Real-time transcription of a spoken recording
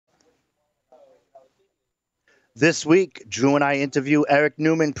This week, Drew and I interview Eric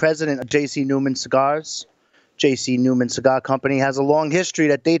Newman, president of J.C. Newman Cigars. J.C. Newman Cigar Company has a long history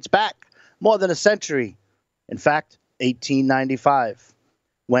that dates back more than a century. In fact, 1895,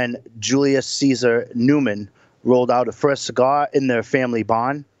 when Julius Caeser Newman rolled out a first cigar in their family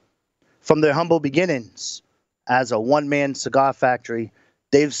barn. From their humble beginnings as a one-man cigar factory,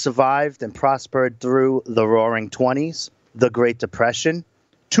 they've survived and prospered through the Roaring Twenties, the Great Depression,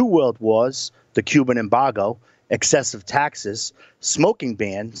 2 world wars, the Cuban embargo, excessive taxes, smoking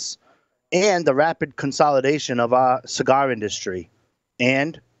bans, and the rapid consolidation of our cigar industry.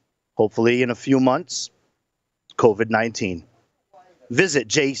 And, hopefully in a few months, COVID-19. Visit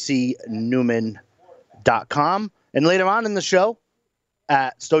jcnewman.com. And later on in the show,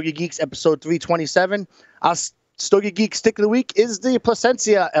 at Stogie Geeks episode 327, our Stogie Geek stick of the week is the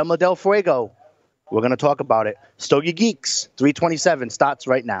Plasencia El Model Fuego. We're going to talk about it. Stogie Geeks 327 starts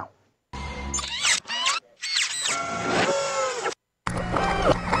right now.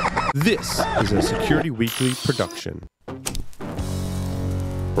 This is a Security Weekly production.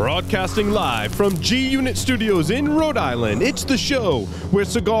 Broadcasting live from G-Unit Studios in Rhode Island, it's the show where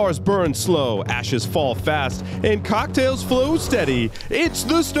cigars burn slow, ashes fall fast, and cocktails flow steady. It's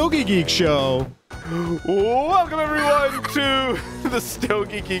the Stogie Geek Show. Welcome, everyone, to the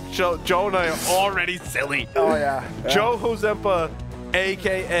Stogie Geek Show. Joe and I are already silly. Oh, yeah. Joe Hozempa,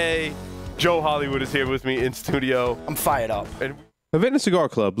 a.k.a. Joe Hollywood, is here with me in studio. I'm fired up. And Havana Cigar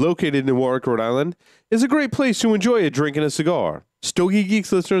Club, located in Warwick, Rhode Island, is a great place to enjoy a drink and a cigar. Stogie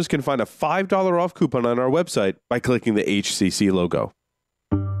Geeks listeners can find a $5 off coupon on our website by clicking the HCC logo.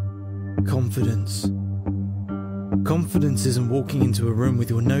 Confidence. Confidence isn't walking into a room with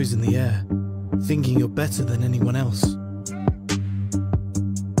your nose in the air, thinking you're better than anyone else.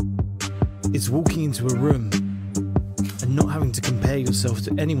 It's walking into a room and not having to compare yourself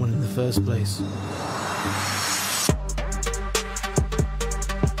to anyone in the first place.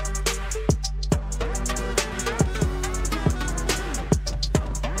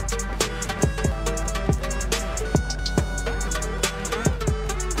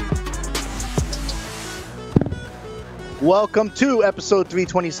 Welcome to episode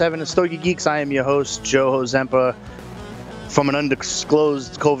 327 of Stogie Geeks. I am your host, Joe Hozempa, from an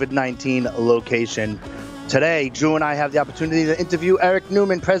undisclosed COVID-19 location. Today, Drew and I have the opportunity to interview Eric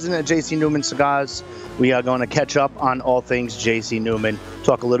Newman, president of J.C. Newman Cigars. We are going to catch up on all things J.C. Newman,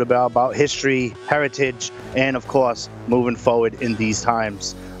 talk a little bit about history, heritage, and, of course, moving forward in these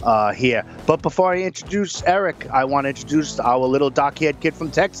times here. But before I introduce Eric, I want to introduce our little dock-haired kid from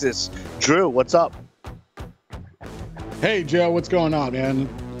Texas. Drew, what's up? Hey, Joe, what's going on, man?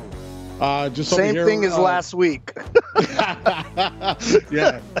 Just same thing as last week.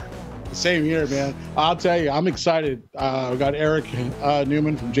 Yeah, same here, man. I'll tell you, I'm excited. We got Eric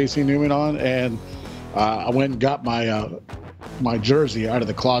Newman from JC Newman on, and I went and got my jersey out of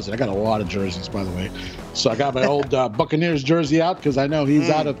the closet. I got a lot of jerseys, by the way. So I got my old Buccaneers jersey out because I know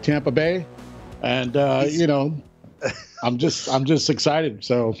he's out of Tampa Bay, and you know, I'm just excited.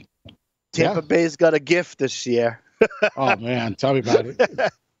 So Tampa Bay's got a gift this year. Oh man, tell me about it.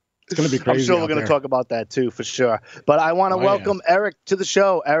 It's going to be crazy. I'm sure we're going to talk about that too, for sure. But I want to welcome Eric to the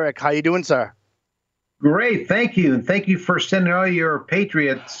show. Eric, how you doing, sir? Great, thank you, and thank you for sending all your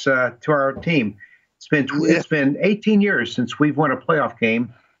Patriots to our team. It's been 18 years since we've won a playoff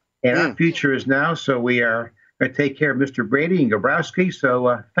game, and our future is now. So we are going to take care of Mr. Brady and Gabrowski.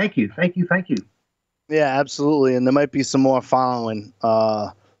 So thank you. Yeah, absolutely, and there might be some more following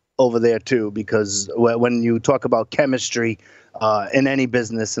over there too, because when you talk about chemistry in any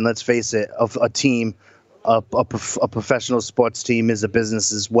business, and let's face it, of a team, a professional sports team is a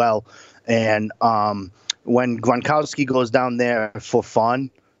business as well. And when Gronkowski goes down there for fun,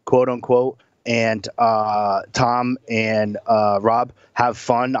 quote unquote, and Tom and Rob have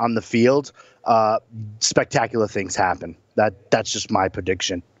fun on the field, spectacular things happen. That's just my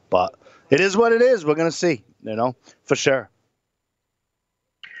prediction, but it is what it is. We're gonna see, for sure.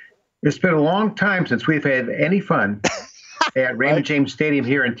 It's been a long time since we've had any fun at Raymond James Stadium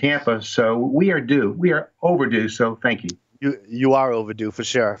here in Tampa, so we are due. We are overdue, so thank you. You are overdue, for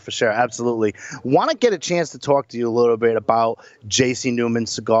sure, absolutely. Want to get a chance to talk to you a little bit about J.C. Newman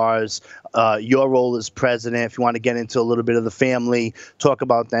Cigars, your role as president, if you want to get into a little bit of the family, talk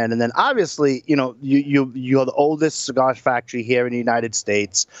about that. And then obviously, you're the oldest cigar factory here in the United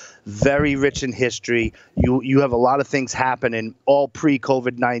States, very rich in history. You have a lot of things happening, all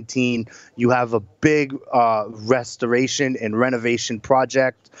pre-COVID-19. You have a big restoration and renovation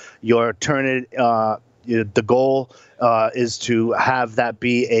project. You're turning The goal is to have that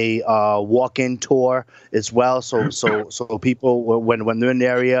be a walk-in tour as well, so people when they're in the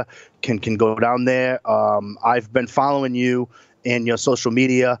area can go down there. I've been following you in your social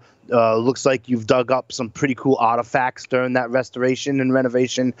media. Looks like you've dug up some pretty cool artifacts during that restoration and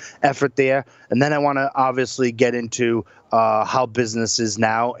renovation effort there. And then I want to obviously get into how business is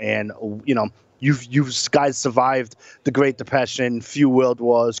now, and you guys survived the Great Depression, few world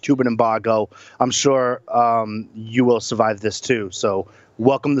wars, Cuban embargo. I'm sure you will survive this too. So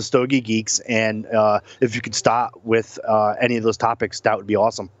welcome to Stogie Geeks, and if you could start with any of those topics, that would be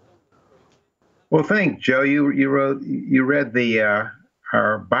awesome. Well, thanks, Joe. You read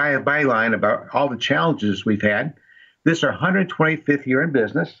our byline about all the challenges we've had. This is our 125th year in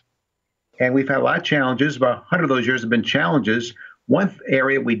business, and we've had a lot of challenges. About 100 of those years have been challenges. One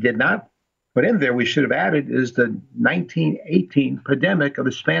area we did not put in there, we should have added, is the 1918 pandemic of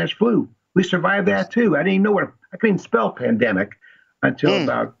the Spanish flu. We survived that too. I didn't even know I couldn't even spell pandemic until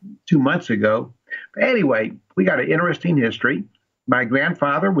about 2 months ago. But anyway, we got an interesting history. My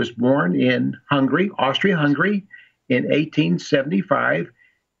grandfather was born in Hungary, Austria-Hungary, in 1875.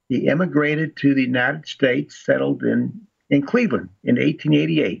 He immigrated to the United States, settled in Cleveland in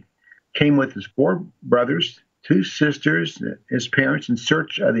 1888. Came with his 4 brothers, 2 sisters, his parents, in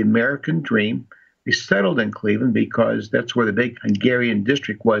search of the American dream. They settled in Cleveland because that's where the big Hungarian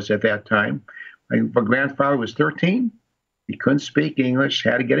district was at that time. My grandfather was 13. He couldn't speak English,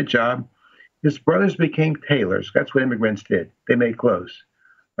 had to get a job. His brothers became tailors. That's what immigrants did. They made clothes.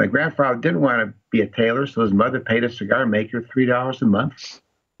 My grandfather didn't want to be a tailor, so his mother paid a cigar maker $3 a month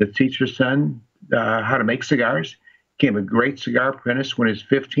to teach her son how to make cigars. Became a great cigar apprentice when he was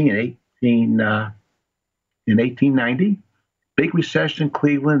 15 in 1890. Big recession in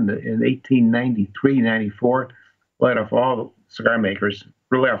Cleveland in 1893, 94, let off all the cigar makers,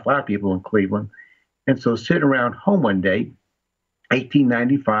 really off a lot of people in Cleveland. And so sitting around home one day,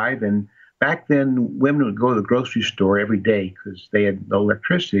 1895, and back then women would go to the grocery store every day because they had no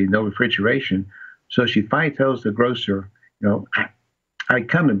electricity, no refrigeration. So she finally tells the grocer, I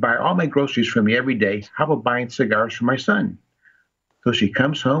come and buy all my groceries from you every day. How about buying cigars for my son? So she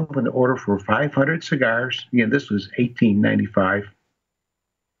comes home with an order for 500 cigars. Again, this was 1895.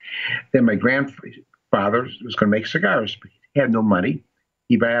 Then my grandfather was going to make cigars, but he had no money.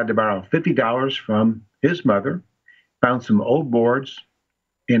 He had about $50 from his mother, found some old boards,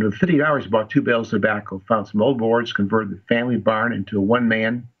 and with $50, he bought 2 bales of tobacco, found some old boards, converted the family barn into a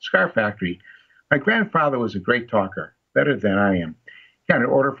one-man cigar factory. My grandfather was a great talker, better than I am. He got an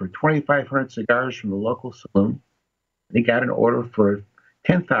order for 2,500 cigars from the local saloon. He got an order for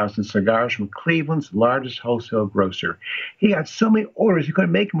 10,000 cigars from Cleveland's largest wholesale grocer. He got so many orders, he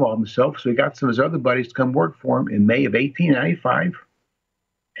couldn't make them all himself, so he got some of his other buddies to come work for him in May of 1895.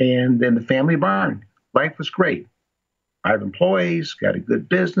 And then the family barn. Life was great. 5 employees, got a good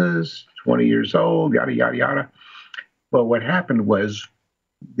business, 20 years old, yada, yada, yada. Well, what happened was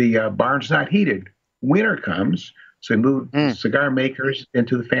the barn's not heated. Winter comes, so he moved cigar makers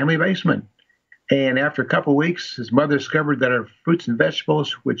into the family basement. And after a couple of weeks, his mother discovered that her fruits and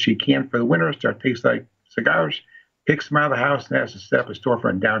vegetables, which she canned for the winter, start to taste like cigars, kicks them out of the house and has to set up a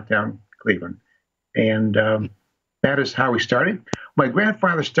storefront in downtown Cleveland. And that is how we started. My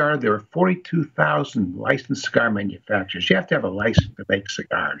grandfather started, there were 42,000 licensed cigar manufacturers. You have to have a license to make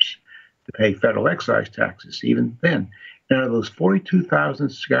cigars, to pay federal excise taxes, even then. And out of those 42,000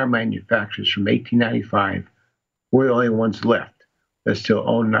 cigar manufacturers from 1895, we're the only ones left that's still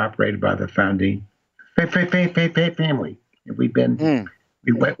owned and operated by the founding family. And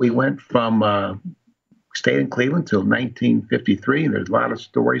we went from stayed in Cleveland till 1953. And there's a lot of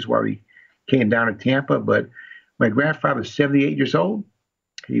stories why we came down to Tampa. But my grandfather's 78 years old.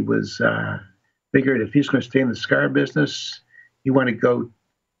 He was figured if he's going to stay in the cigar business, he wanted to go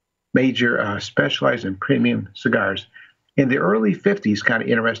major specialize in premium cigars. In the early 50s, kind of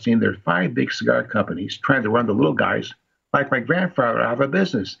interesting, there are 5 big cigar companies trying to run the little guys like my grandfather out of a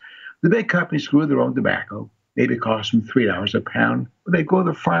business. The big companies grew their own tobacco. Maybe it cost them $3 a pound. But they go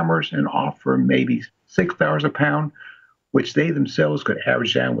to the farmers and offer maybe $6 a pound, which they themselves could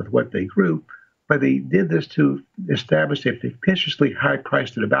average down with what they grew. But they did this to establish a fictitiously high price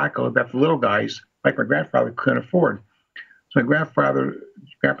of tobacco that the little guys, like my grandfather, couldn't afford. So my Grandpa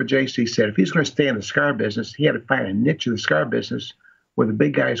JC said if he's going to stay in the cigar business, he had to find a niche of the cigar business where the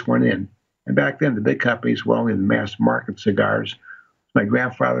big guys weren't in. And back then, the big companies were only the mass market cigars. My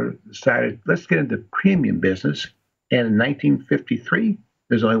grandfather decided, let's get into premium business. And in 1953,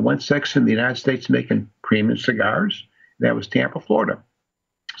 there's only one section in the United States making premium cigars. And that was Tampa, Florida.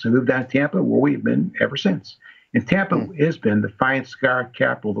 So we moved down to Tampa, where we've been ever since. And Tampa has been the fine cigar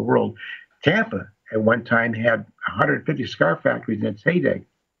capital of the world. Tampa at one time had 150 cigar factories in its heyday.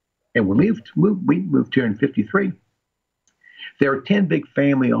 And when we moved here in 53, there were 10 big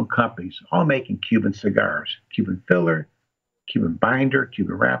family-owned companies, all making Cuban cigars, Cuban filler, Cuban binder,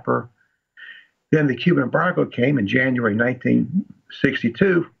 Cuban wrapper. Then the Cuban embargo came in January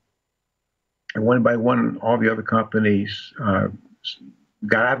 1962, and one by one, all the other companies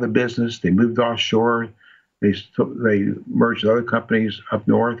got out of the business. They moved offshore. They merged with other companies up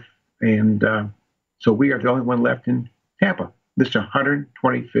north, and so we are the only one left in Tampa. This is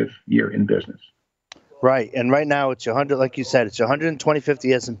 125th year in business. Right, and right now it's like you said, it's your 125th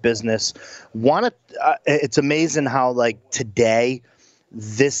years in business. It's amazing how like today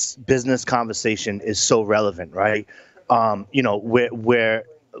this business conversation is so relevant, right? Where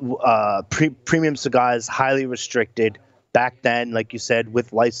premium cigars highly restricted back then, like you said,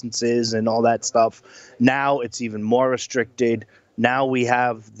 with licenses and all that stuff. Now it's even more restricted. Now we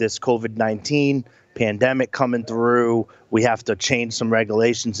have this COVID-19 pandemic coming through. We have to change some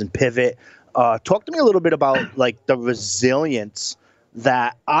regulations and pivot. Talk to me a little bit about like the resilience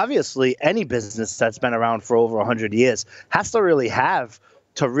that obviously any business that's been around for over 100 years has to really have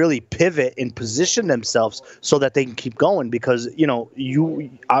to really pivot and position themselves so that they can keep going, because you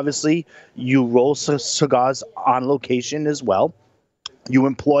obviously roll cigars on location as well. You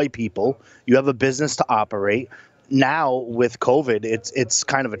employ people. You have a business to operate. Now with COVID, it's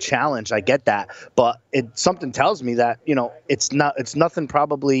kind of a challenge. I get that, but something tells me that it's nothing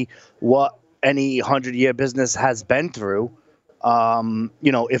probably what any 100-year business has been through.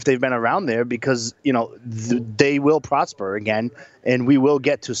 If they've been around there, because they will prosper again, and we will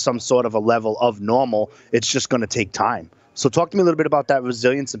get to some sort of a level of normal. It's just going to take time. So talk to me a little bit about that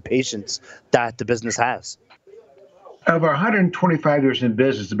resilience and patience that the business has. Of our 125 years in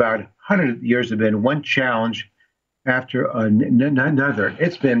business, about 100 years have been one challenge after another.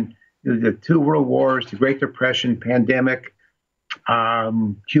 It's been the two world wars, the Great Depression, pandemic,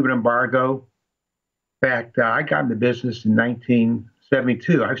 Cuban embargo. In fact, I got into business in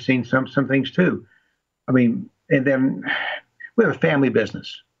 1972. I've seen some things too. I mean, and then we have a family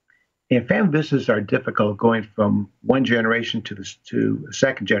business. And family businesses are difficult, going from one generation to a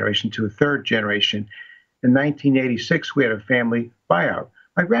second generation to a third generation. In 1986, we had a family buyout.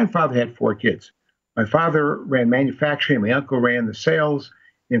 My grandfather had 4 kids. My father ran manufacturing, my uncle ran the sales,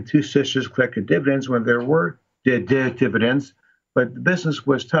 and 2 sisters collected dividends when there were dividends, but the business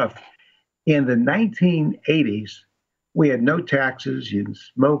was tough. In the 1980s, we had no taxes, you can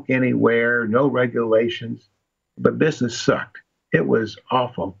smoke anywhere, no regulations, but business sucked. It was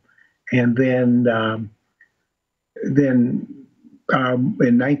awful. And then in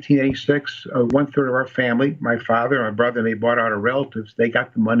 1986, 1/3 of our family, my father, my brother, and they bought out our relatives. They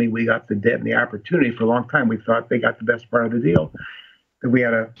got the money, we got the debt and the opportunity. For a long time, we thought they got the best part of the deal. And we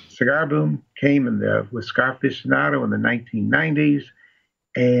had a cigar boom, came with Cigar Aficionado in the 1990s.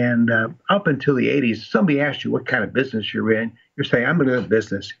 And up until the 80s, somebody asked you what kind of business you're in. You're saying, I'm in a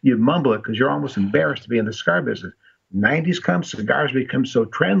business. You mumble it because you're almost embarrassed to be in the cigar business. 90s comes, cigars become so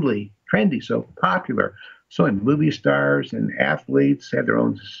trendy, so popular. So in movie stars and athletes had their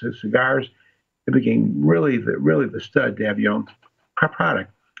own cigars. It became really the stud to have your own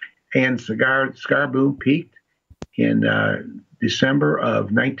product. And cigar boom peaked in December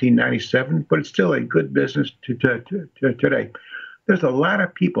of 1997, but it's still a good business to today. There's a lot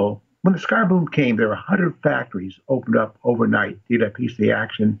of people. When the cigar boom came, there were 100 factories opened up overnight to get a piece of the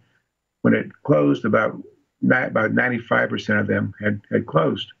action. When it closed, about 95% of them had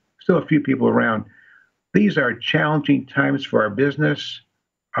closed. Still a few people around. These are challenging times for our business.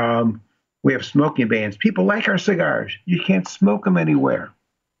 We have smoking bans. People like our cigars. You can't smoke them anywhere.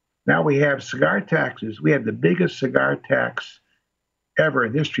 Now we have cigar taxes. We have the biggest cigar tax ever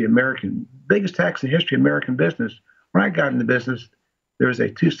in history of biggest tax in history of American business. When I got in the business, there was a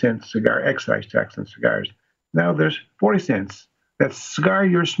 2-cent cigar excise tax on cigars. Now there's 40 cents. That cigar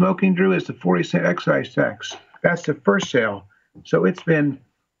you're smoking, Drew, is the 40-cent excise tax. That's the first sale. So it's been,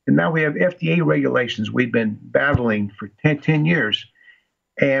 and now we have FDA regulations we've been battling for 10 years.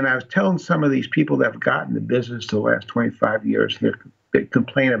 And I was telling some of these people that have gotten the business the last 25 years, they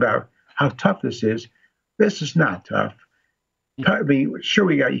complain about how tough this is. This is not tough. I mean, sure,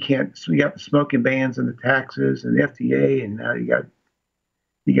 we got the smoking bans and the taxes and the FDA, and now you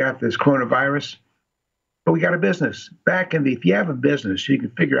got this coronavirus, but we got a business. If you have a business, you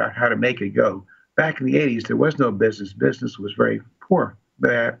can figure out how to make it go. Back in the 80s, there was no business. Business was very poor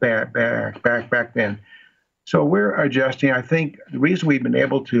back then. So we're adjusting. I think the reason we've been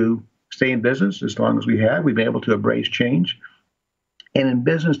able to stay in business as long as we have, we've been able to embrace change. And in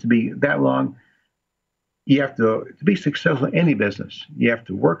business to be that long, you have to be successful in any business. You have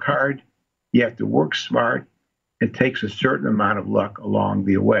to work hard. You have to work smart. It takes a certain amount of luck along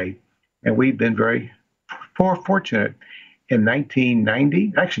the way. And we've been very fortunate. In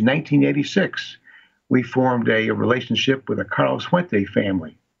 1986, we formed a relationship with the Carlos Fuente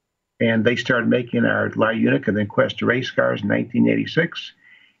family. And they started making our La Unica and then Cuesta Rey cigars in 1986.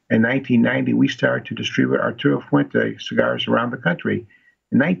 In 1990, we started to distribute Arturo Fuente cigars around the country.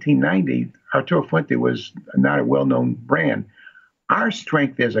 In 1990, Arturo Fuente was not a well-known brand. Our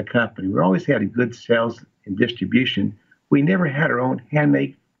strength as a company, we always had a good sales and distribution. We never had our own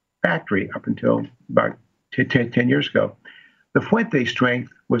handmade factory up until about 10 years ago. The Fuente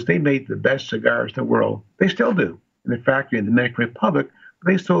strength was they made the best cigars in the world. They still do in the factory in the Dominican Republic,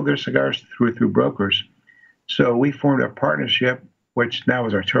 but they sold their cigars through brokers. So we formed a partnership, which now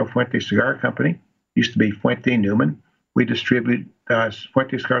is Arturo Fuente Cigar Company. Used to be Fuente Newman. We distribute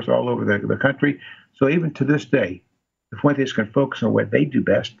Fuente cigars all over the country. So even to this day, the Fuentes can focus on what they do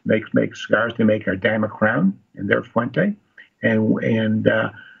best, make cigars. They make our Diamond Crown and their Fuente. And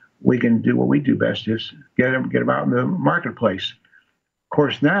we can do what we do best, is get them out in the marketplace. Of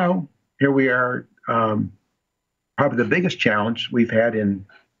course, now, here we are, probably the biggest challenge we've had in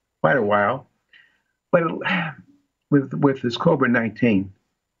quite a while. But with this COVID-19,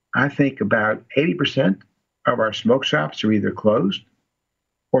 I think about 80% of our smoke shops are either closed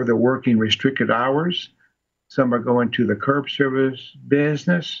or they're working restricted hours. Some are going to the curb service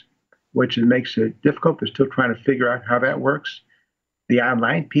business, which makes it difficult. They're still trying to figure out how that works. The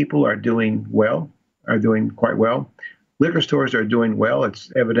online people are doing quite well. Liquor stores are doing well.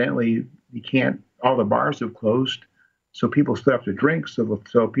 It's evidently all the bars have closed, so people still have to drink. So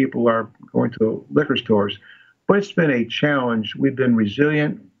people are going to liquor stores. But it's been a challenge. We've been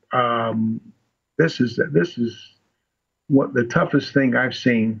resilient. This is what the toughest thing I've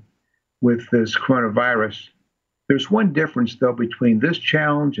seen with this coronavirus. There's one difference, though, between this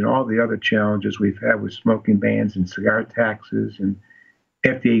challenge and all the other challenges we've had with smoking bans and cigar taxes and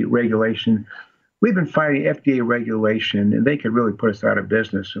FDA regulation. We've been fighting FDA regulation, and they could really put us out of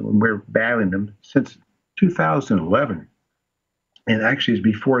business. And we're battling them since 2011. And actually, it's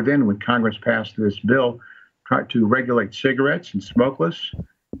before then when Congress passed this bill trying to regulate cigarettes and smokeless.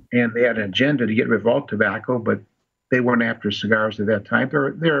 And they had an agenda to get rid of all tobacco, but they weren't after cigars at that time.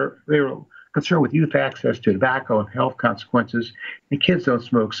 They were concerned with youth access to tobacco and health consequences. And kids don't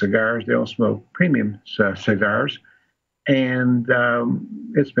smoke cigars. They don't smoke premium cigars. And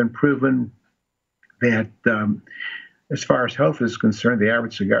it's been proven that as far as health is concerned, the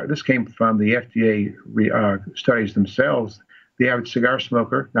average cigar, this came from the FDA studies themselves, the average cigar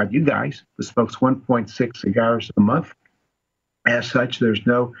smoker, not you guys, but smokes 1.6 cigars a month. As such, there's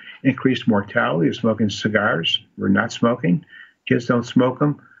no increased mortality of smoking cigars. We're not smoking. Kids don't smoke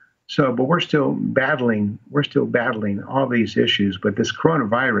them. So, but we're still battling all these issues. But this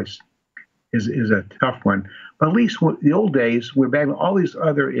coronavirus is a tough one. But at least the old days, we're battling all these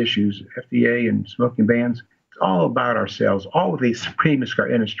other issues, FDA and smoking bans. It's all about ourselves, all of the premium cigar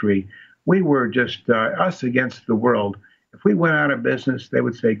industry. We were just us against the world. If we went out of business, they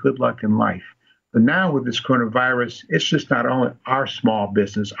would say, good luck in life. But now with this coronavirus, it's just not only our small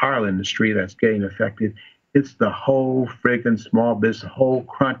business, our industry that's getting affected. It's the whole friggin' small business, the whole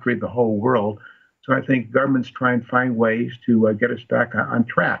country, the whole world. So I think government's trying to find ways to get us back on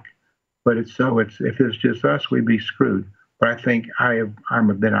track. But if it's just us, we'd be screwed. But I think I've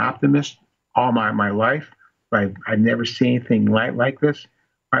been an optimist all my life. I've never seen anything like this.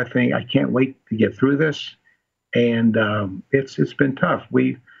 I think I can't wait to get through this. And it's been tough.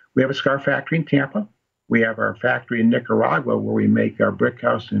 We have a cigar factory in Tampa. We have our factory in Nicaragua where we make our Brick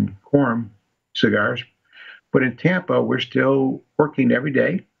House and Quorum cigars. But in Tampa, we're still working every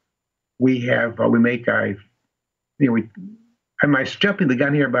day. Am I jumping the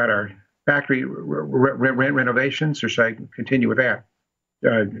gun here about our factory renovations, or should I continue with that?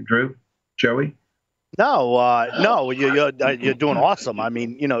 Drew, Joey? No, you're doing awesome. I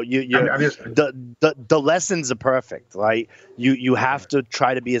mean, the lessons are perfect, right? You have to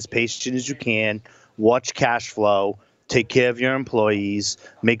try to be as patient as you can, watch cash flow, take care of your employees,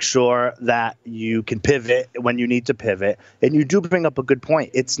 make sure that you can pivot when you need to pivot. And you do bring up a good point.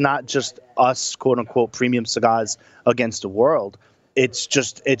 It's not just us, quote unquote, premium cigars against the world. It's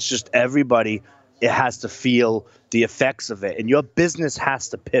just everybody. It has to feel the effects of it, and your business has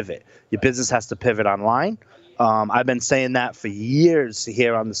to pivot. Your business has to pivot online. I've been saying that for years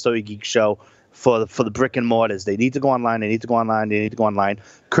here on the Stogie Geek Show for the brick and mortars. They need to go online. They need to go online. They need to go online.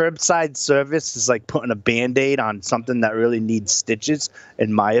 Curbside service is like putting a Band-Aid on something that really needs stitches,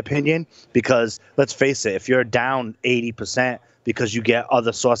 in my opinion, because let's face it, if you're down 80%, because you get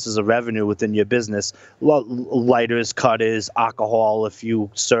other sources of revenue within your business, lighters, cutters, alcohol. If you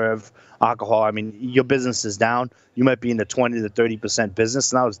serve alcohol, I mean, your business is down. You might be in the 20 to 30%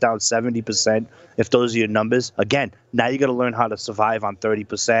 business. Now it's down 70%. If those are your numbers, again, now you got to learn how to survive on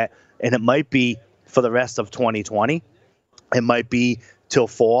 30%. And it might be for the rest of 2020. It might be till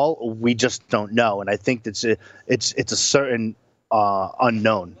fall. We just don't know. And I think it's a certain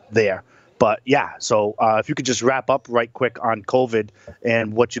unknown there. But yeah, so if you could just wrap up right quick on COVID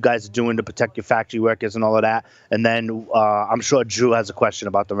and what you guys are doing to protect your factory workers and all of that. And then I'm sure Drew has a question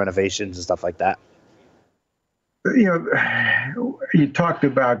about the renovations and stuff like that. You talked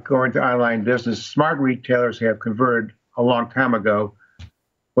about going to online business. Smart retailers have converted a long time ago,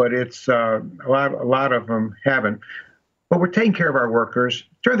 but it's a lot of them haven't. But we're taking care of our workers.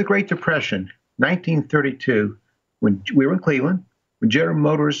 During the Great Depression, 1932, when we were in Cleveland, when General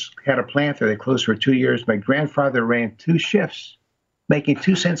Motors had a plant there, they closed for 2 years. My grandfather ran 2 shifts, making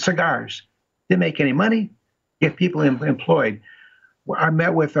 2-cent cigars. Didn't make any money, get people employed. I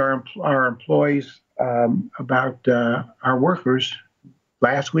met with our employees about our workers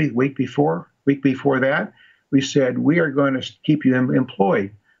last week before that. We said, we are going to keep you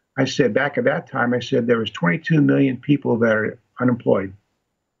employed. I said, back at that time, I said there was 22 million people that are unemployed.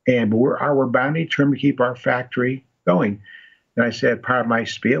 And we're bound to determined to keep our factory going. And I said, part of my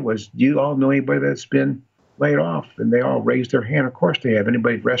spiel was, do you all know anybody that's been laid off? And they all raised their hand. Of course they have.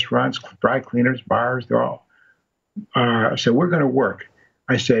 Anybody, restaurants, dry cleaners, bars, they're all. I said, we're going to work.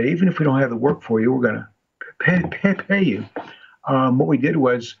 I said, even if we don't have the work for you, we're going to pay you. What we did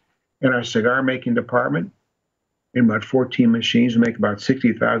was, in our cigar making department, in about 14 machines, we make about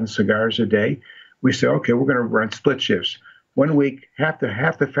 60,000 cigars a day. We said, okay, we're going to run split shifts. 1 week, half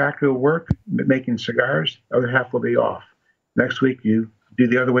the factory will work making cigars, the other half will be off. Next week, you do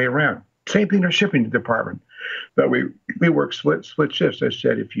the other way around. Same thing in our shipping department. But we work split shifts. I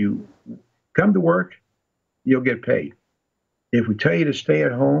said, if you come to work, you'll get paid. If we tell you to stay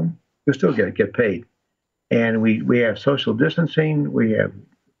at home, you'll still get paid. And we have social distancing. We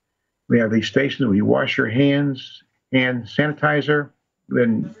have these stations where you wash your hands, hand sanitizer.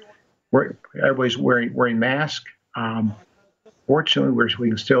 Everybody's wearing masks. Fortunately, we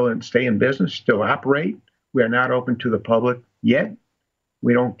can still stay in business, still operate. We are not open to the public yet.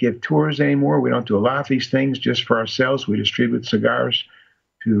 We don't give tours anymore. We don't do a lot of these things just for ourselves. We distribute cigars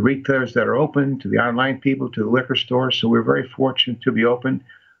to retailers that are open, to the online people, to the liquor stores. So we're very fortunate to be open.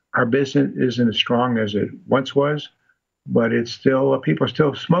 Our business isn't as strong as it once was, but it's still, people are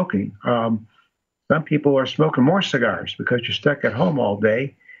still smoking. Some people are smoking more cigars because you're stuck at home all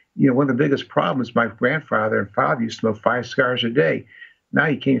day. One of the biggest problems, my grandfather and father used to smoke 5 cigars a day. Now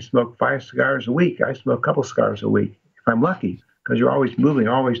you can't smoke 5 cigars a week. I smoke a couple cigars a week, if I'm lucky, because you're always moving,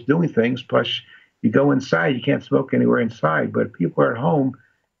 always doing things. Plus, you go inside, you can't smoke anywhere inside. But if people are at home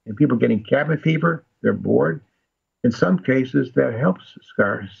and people are getting cabin fever, they're bored. In some cases, that helps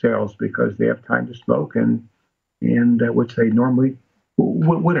cigar sales because they have time to smoke and which they normally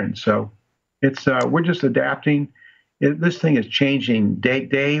wouldn't. So it's we're just adapting. This thing is changing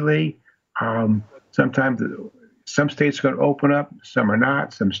daily. Sometimes some states are going to open up, some are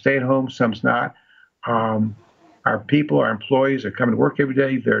not. Some stay at home, some's not. Our people, our employees are coming to work every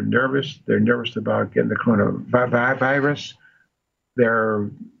day. They're nervous. They're nervous about getting the coronavirus.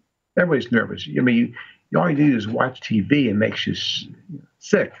 Everybody's nervous. I mean, all you do is watch TV and it makes you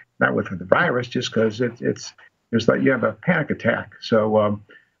sick. Not with the virus, just because it's like you have a panic attack. So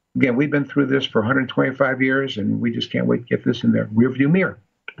again, we've been through this for 125 years, and we just can't wait to get this in the rearview mirror.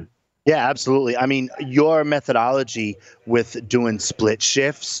 Yeah, absolutely. I mean, your methodology with doing split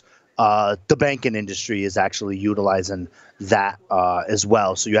shifts, the banking industry is actually utilizing that as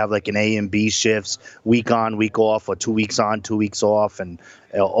well. So you have like an A and B shifts, week on, week off, or 2 weeks on, 2 weeks off, and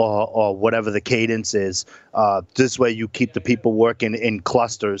or whatever the cadence is. This way you keep the people working in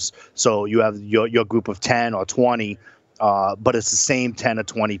clusters. So you have your group of 10 or 20, but it's the same 10 or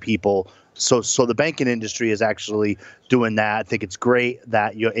 20 people. So the banking industry is actually doing that. I think it's great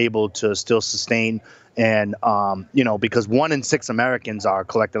that you're able to still sustain and, because 1 in 6 Americans are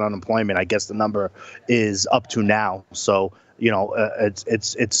collecting unemployment. I guess the number is up to now. So,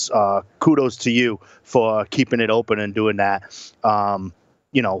 it's kudos to you for keeping it open and doing that.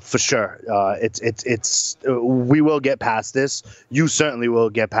 For sure. We will get past this. You certainly will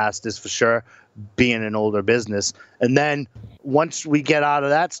get past this for sure, being an older business. And then once we get out of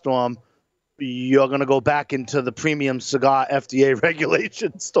that storm, you're going to go back into the premium cigar FDA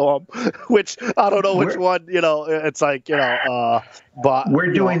regulation storm, which I don't know which one, it's like, but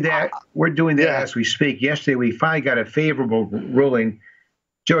we're doing that. We're doing that as we speak. Yesterday, we finally got a favorable ruling.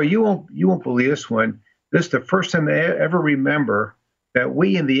 Joe, you won't believe this one. This is the first time I ever remember that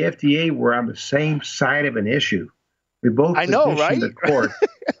we in the FDA were on the same side of an issue. We both I know, petitioned right? the court.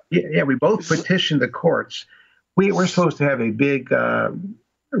 Yeah, we both petitioned the courts. We're supposed to have a big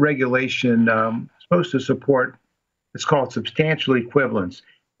regulation supposed to support, it's called substantial equivalence.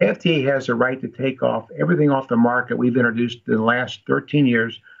 FDA has a right to take off everything off the market we've introduced in the last 13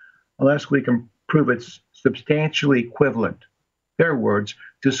 years unless we can prove it's substantially equivalent, their words,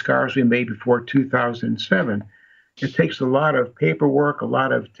 to cigars we made before 2007. It takes a lot of paperwork, a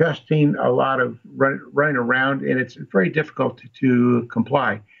lot of testing, a lot of running around, and it's very difficult to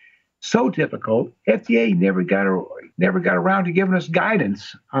comply. So difficult, FDA never got around to giving us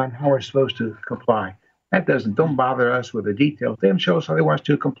guidance on how we're supposed to comply. That don't bother us with the details. They show us how they want us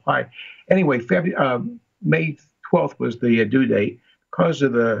to comply. Anyway, May 12th was the due date. Because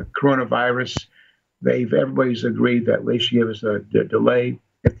of the coronavirus, everybody's agreed that they should give us a delay.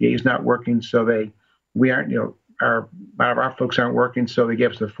 FDA is not working, so a lot of our folks aren't working, so they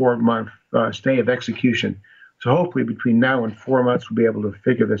gave us a 4-month stay of execution. So hopefully between now and 4 months, we'll be able to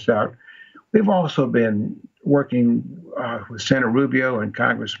figure this out. We've also been working with Senator Rubio and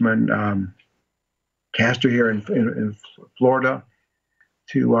Congressman Castor here in Florida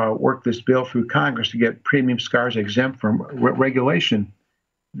to work this bill through Congress to get premium cigars exempt from regulation.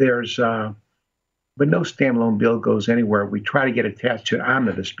 There's but no standalone bill goes anywhere. We try to get attached to an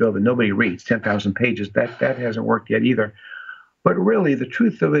omnibus bill that nobody reads, 10,000 pages. That hasn't worked yet either. But really, the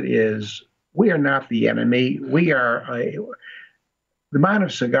truth of it is, we are not the enemy. We are the amount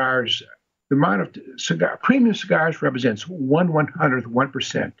of cigars. Premium cigars represents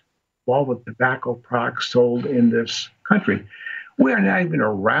 1/100% of all the tobacco products sold in this country. We are not even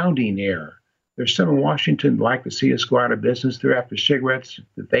a rounding error. There's some in Washington who'd like to see us go out of business. They're after cigarettes,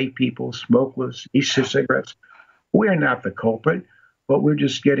 the vape people, smokeless, e-cigarettes. We're not the culprit, but we're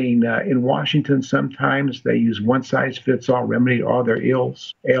just getting, in Washington, sometimes they use one-size-fits-all remedy to all their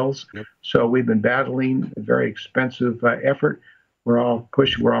ails. Yep. So we've been battling a very expensive effort. We're all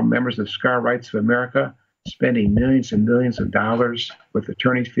members of Cigar Rights of America, spending millions and millions of dollars with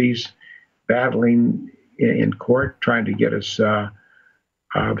attorney fees, battling in court, trying to get us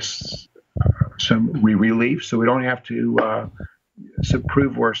some relief, so we don't have to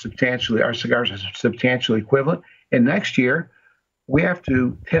prove our cigars are substantially equivalent. And next year, we have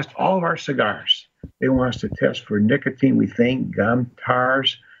to test all of our cigars. They want us to test for nicotine, we think, gum,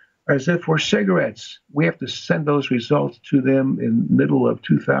 tars, as if we're cigarettes. We have to send those results to them in the middle of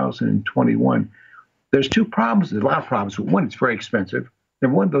 2021. There's two problems. There's a lot of problems. One, it's very expensive.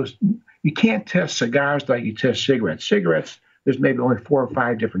 And one, you can't test cigars like you test cigarettes. Cigarettes, there's maybe only 4 or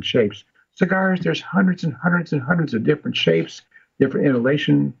 5 different shapes. Cigars, there's hundreds and hundreds and hundreds of different shapes, different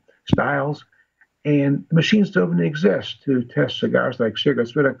inhalation styles, and the machines don't even exist to test cigars like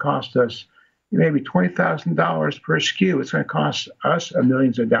cigarettes. It's going to cost us maybe $20,000 per SKU. It's going to cost us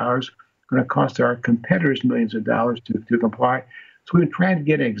millions of dollars. It's going to cost our competitors millions of dollars to comply. So we've been trying to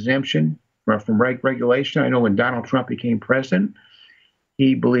get an exemption from regulation. I know when Donald Trump became president,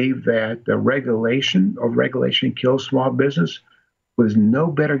 he believed that the regulation kills small business. Was no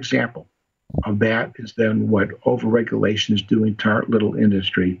better example of that is than what overregulation is doing to our little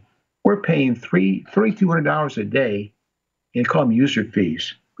industry. We're paying $3,200 a day, and call them user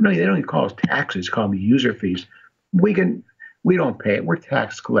fees. No, they don't even call us taxes; call them user fees. We don't pay it. We're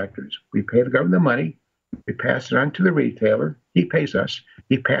tax collectors. We pay the government the money. We pass it on to the retailer. He pays us.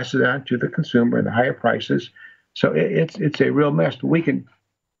 He passes it on to the consumer at the higher prices. So it's a real mess. But we can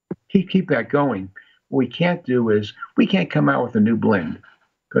keep that going. What we can't do is we can't come out with a new blend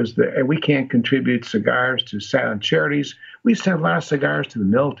because we can't contribute cigars to silent charities. We send a lot of cigars to the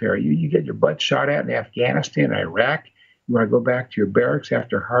military. You get your butt shot at in Afghanistan, Iraq. You want to go back to your barracks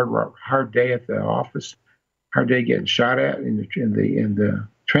after a hard day at the office, hard day getting shot at in the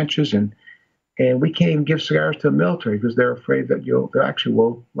trenches, and we can't even give cigars to the military because they're afraid that they actually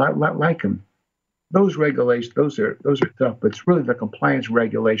will like them. Those regulations, those are tough, but it's really the compliance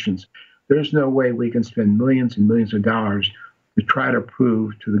regulations. There's no way we can spend millions and millions of dollars to try to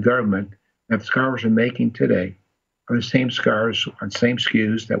prove to the government that the cigars we're making today are the same cigars on same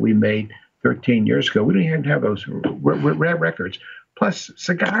SKUs that we made 13 years ago. We don't even have those records. Plus,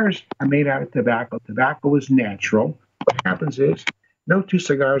 cigars are made out of tobacco. Tobacco is natural. What happens is no two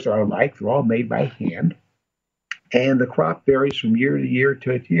cigars are alike. They're all made by hand. And the crop varies from year to year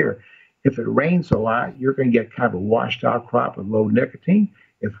to year. If it rains a lot, you're going to get kind of a washed out crop with low nicotine.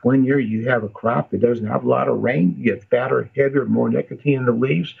 If one year you have a crop that doesn't have a lot of rain, you get fatter, heavier, more nicotine in the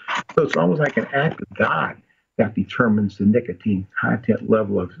leaves. So it's almost like an act of God that determines the nicotine content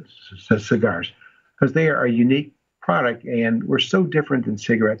level of cigars because they are a unique product, and we're so different than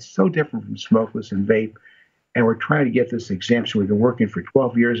cigarettes, so different from smokeless and vape, and we're trying to get this exemption. We've been working for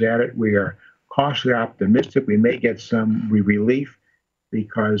 12 years at it. We are cautiously optimistic we may get some relief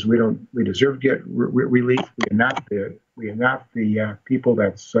because we deserve to get relief. We are not the people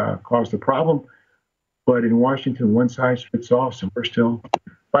that's caused the problem. But in Washington, one size fits all, so we're still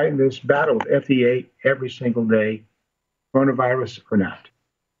fighting this battle with FDA every single day, coronavirus or not.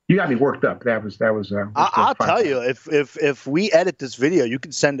 You got me worked up. That was. I'll tell you, if we edit this video, you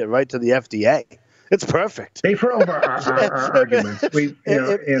can send it right to the FDA. It's perfect. They've heard our arguments.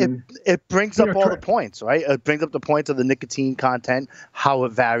 It brings up all the points, right? It brings up the points of the nicotine content, how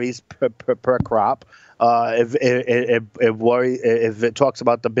it varies per crop. If it talks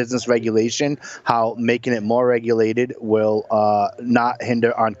about the business regulation, how making it more regulated will not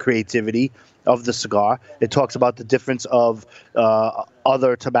hinder on creativity of the cigar. It talks about the difference of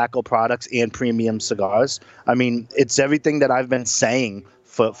other tobacco products and premium cigars. I mean, it's everything that I've been saying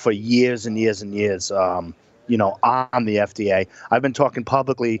for years and years and years, on the FDA. I've been talking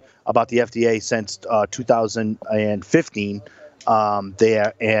publicly about the FDA since 2015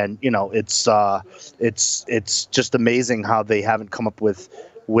 there, and it's just amazing how they haven't come up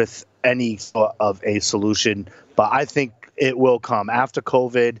with any sort of a solution. But I think it will come after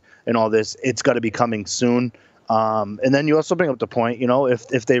COVID and all this. It's got to be coming soon. And then you also bring up the point,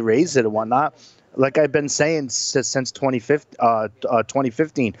 if they raise it and whatnot, like I've been saying since 2015, they're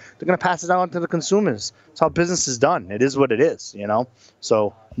going to pass it on to the consumers. That's how business is done. It is what it is,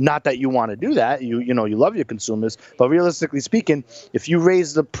 So not that you want to do that. You love your consumers. But realistically speaking, if you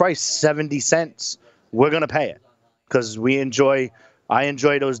raise the price 70 cents, we're going to pay it because I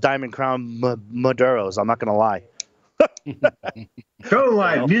enjoy those Diamond Crown Maduros. I'm not going to lie. Go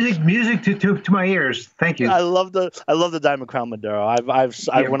live music to my ears. Thank you. I love the Diamond Crown Maduro. I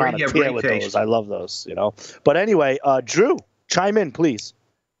went on a tear with those. I love those. But anyway, Drew, chime in, please.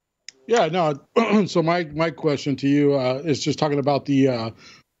 Yeah, no. So my question to you is just talking about the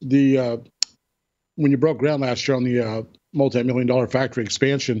when you broke ground last year on the multi-million-dollar factory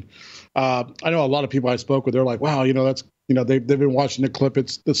expansion. I know a lot of people I spoke with. They're like, wow, that's they've been watching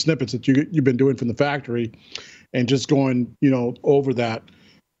the snippets that you've been doing from the factory. And just going, over that.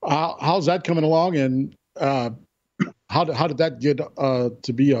 How's that coming along? And how did that get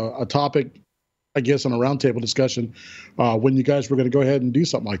to be a topic, I guess, on a roundtable discussion when you guys were going to go ahead and do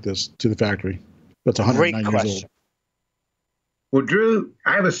something like this to the factory? That's 109 years old. Well, Drew,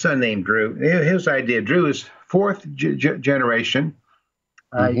 I have a son named Drew. His idea, Drew is fourth generation.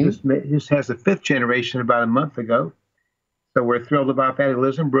 He just has the fifth generation about a month ago. So we're thrilled about that. He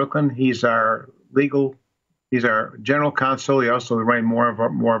lives in Brooklyn. He's our general counsel. He also ran more of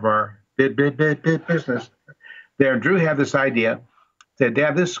our business. There, Drew had this idea that,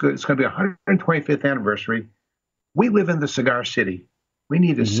 Dad, it's going to be 125th anniversary. We live in the cigar city. We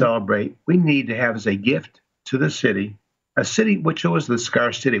need to celebrate. We need to have as a gift to the city, a city which was the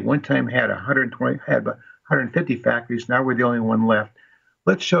cigar city. One time had 150 factories. Now we're the only one left.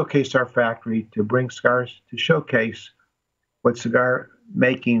 Let's showcase our factory to bring cigars, to showcase what cigar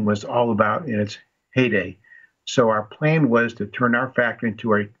making was all about in its heyday. So our plan was to turn our factory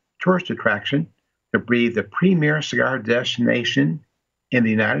into a tourist attraction, to be the premier cigar destination in the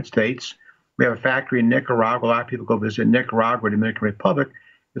United States. We have a factory in Nicaragua. A lot of people go visit Nicaragua, Dominican Republic.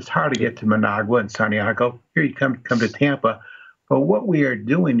 It's hard to get to Managua and Santiago. Here you come to Tampa. But what we are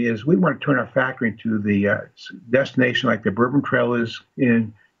doing is we want to turn our factory into the destination like the Bourbon Trail is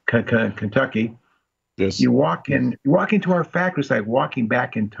in Kentucky. Yes. You walk into our factory, it's like walking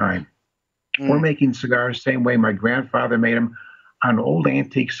back in time. We're making cigars the same way my grandfather made them on old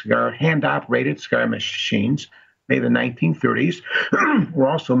antique cigar, hand-operated cigar machines made in the 1930s. We're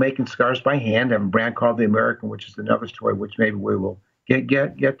also making cigars by hand. I have a brand called The American, which is another story, which maybe we will get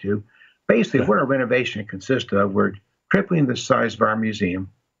to. Basically, what our renovation consists of, we're tripling the size of our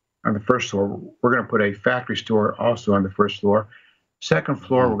museum on the first floor. We're going to put a factory store also on the first floor. Second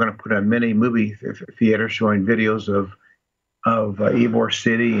floor, we're going to put a mini movie theater showing videos of Ybor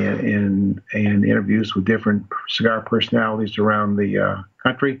City and interviews with different cigar personalities around the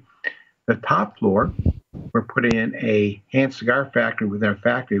country. The top floor, we're putting in a hand cigar factory within our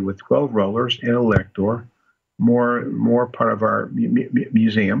factory with 12 rollers and a lector, more part of our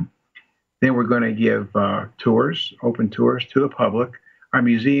museum. Then we're going to give open tours to the public. Our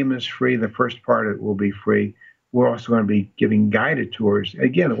museum is free. The first part of it will be free. We're also going to be giving guided tours.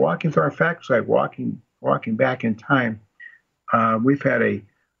 Again, walking through our factory, like walking back in time. We've had the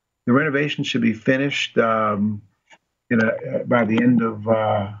renovation should be finished by the end of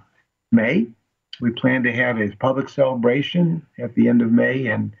May. We plan to have a public celebration at the end of May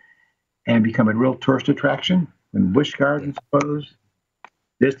and become a real tourist attraction. when Busch Gardens closed,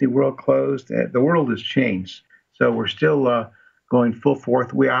 Disney World closed. The world has changed. So we're still going full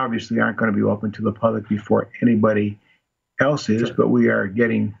forth. We obviously aren't going to be open to the public before anybody else is, but we are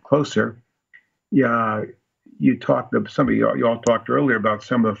getting closer. Yeah, you talked. You all talked earlier about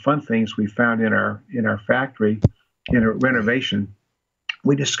some of the fun things we found in our factory in a renovation.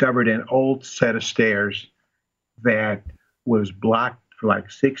 We discovered an old set of stairs that was blocked for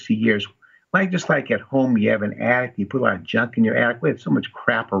like 60 years. Just like at home, you have an attic, you put a lot of junk in your attic. We had so much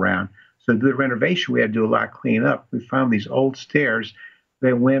crap around. So to do the renovation, we had to do a lot of cleaning up. We found these old stairs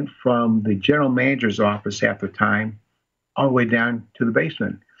that went from the general manager's office at the time all the way down to the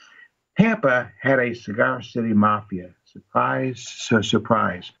basement. Tampa had a Cigar City Mafia. Surprise,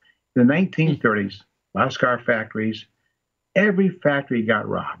 surprise. In the 1930s, a lot of cigar factories, every factory got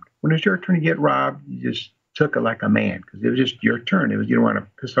robbed. When it was your turn to get robbed, you just took it like a man because it was just your turn. You don't want to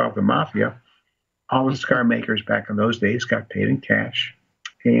piss off the mafia. All the cigar makers back in those days got paid in cash,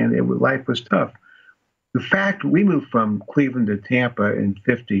 and life was tough. The fact we moved from Cleveland to Tampa in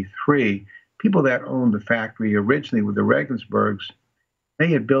 '53, people that owned the factory originally were the Regensburgs. They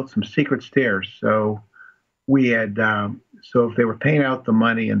had built some secret stairs, so we had. So if they were paying out the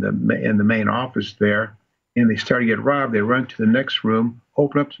money in the main office there, and they started to get robbed, they run to the next room,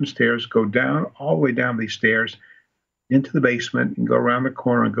 open up some stairs, go down all the way down these stairs into the basement, and go around the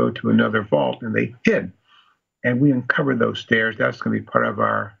corner and go to another vault, and they hid. And we uncovered those stairs. That's going to be part of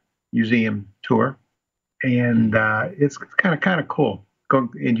our museum tour, and it's kind of cool. And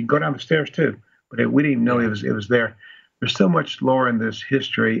you can go down the stairs too, but we didn't even know it was there. There's so much lore in this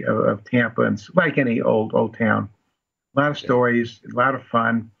history of Tampa, and it's like any old town. A lot of stories, a lot of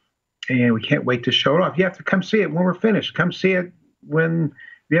fun, and we can't wait to show it off. You have to come see it when we're finished. Come see it when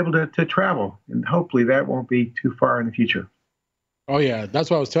you're able to travel, and hopefully that won't be too far in the future. Oh, yeah. That's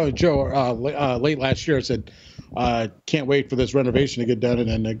what I was telling Joe late last year. I said, can't wait for this renovation to get done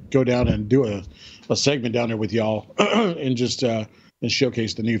and then go down and do a segment down there with y'all and just and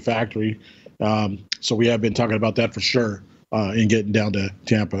showcase the new factory. So we have been talking about that for sure and getting down to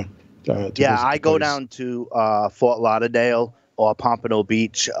Tampa. I go down to Fort Lauderdale or Pompano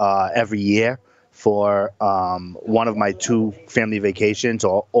Beach every year for one of my 2 family vacations,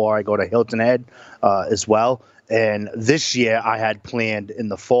 or I go to Hilton Head as well. And this year I had planned in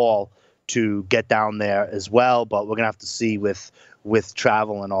the fall to get down there as well, but we're gonna have to see with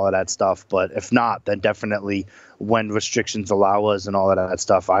travel and all of that stuff. But if not, then definitely when restrictions allow us and all of that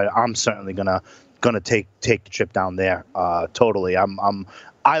stuff, I'm certainly gonna take the trip down there. Totally.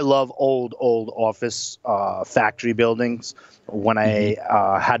 I love old office factory buildings. When I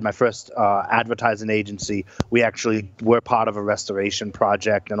had my first advertising agency, we actually were part of a restoration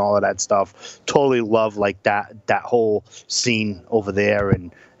project and all of that stuff. Totally love like that whole scene over there,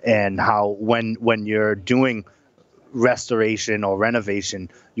 and how when you're doing restoration or renovation,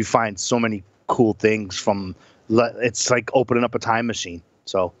 you find so many cool things from. It's like opening up a time machine.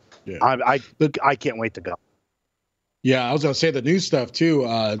 So I can't wait to go. Yeah, I was going to say the new stuff too,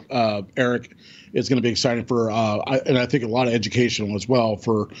 Eric, is going to be exciting for, and I think a lot of educational as well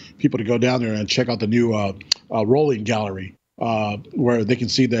for people to go down there and check out the new rolling gallery where they can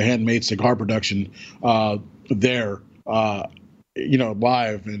see the handmade cigar production there,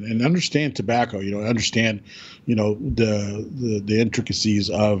 live and understand tobacco, understand, the intricacies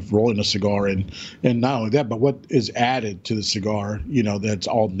of rolling a cigar and not only that, but what is added to the cigar, that's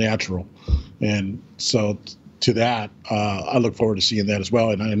all natural. And so to that, I look forward to seeing that as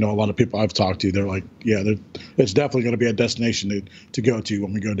well. And I know a lot of people I've talked to, they're like, it's definitely going to be a destination to go to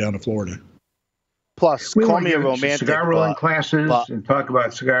when we go down to Florida. Plus, we call me a romantic. Cigar rolling classes and talk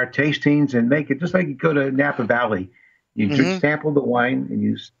about cigar tastings and make it just like you go to Napa Valley. You sample the wine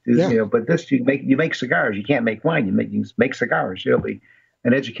and but this you make cigars. You can't make wine. You make cigars. It'll be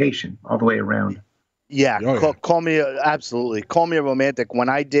an education all the way around. Yeah, call me absolutely. Call me a romantic. When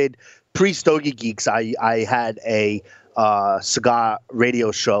I did pre-Stogie Geeks, I had a cigar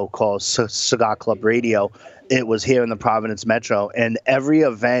radio show called Cigar Club Radio. It was here in the Providence Metro, and every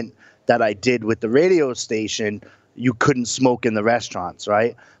event that I did with the radio station, you couldn't smoke in the restaurants,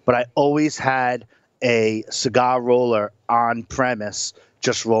 right? But I always had a cigar roller on premise,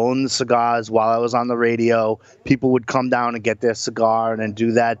 just rolling the cigars while I was on the radio. People would come down and get their cigar and then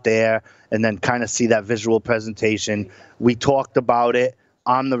do that there and then kind of see that visual presentation. We talked about it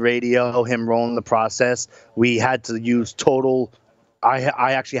on the radio, him rolling the process. We had to use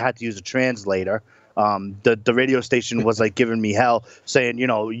I actually had to use a translator. The radio station was like giving me hell, saying,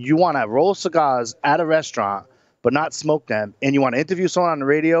 you want to roll cigars at a restaurant but not smoke them, and you want to interview someone on the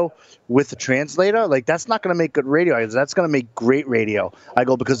radio with a translator? Like, that's not going to make good radio. That's going to make great radio. I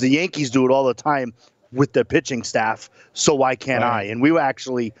go, because the Yankees do it all the time with their pitching staff, so why can't I? And we were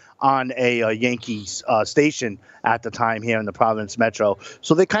actually on a Yankees station at the time here in the Providence Metro.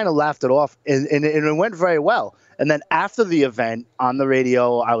 So they kind of laughed it off, and it went very well. And then after the event on the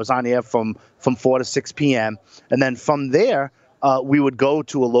radio, I was on air from 4 to 6 p.m. And then from there, we would go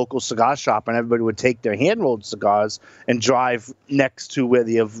to a local cigar shop, and everybody would take their hand-rolled cigars and drive next to where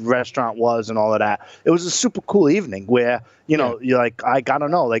the restaurant was and all of that. It was a super cool evening where, you're like, I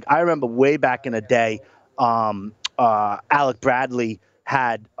don't know. Like, I remember way back in the day, Alec Bradley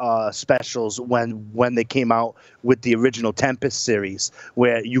had specials when they came out with the original Tempest series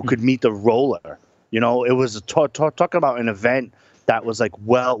where you could meet the roller. It was talking about an event that was like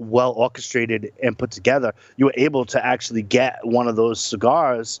well orchestrated and put together. You were able to actually get one of those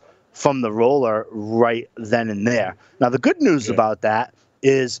cigars from the roller right then and there. Now, the good news about that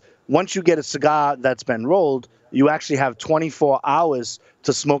is once you get a cigar that's been rolled, you actually have 24 hours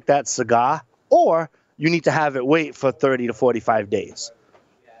to smoke that cigar, or you need to have it wait for 30 to 45 days.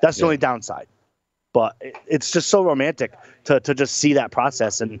 That's the only downside. But it's just so romantic to just see that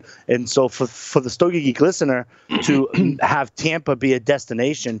process. And so for the Stogie Geek listener to have Tampa be a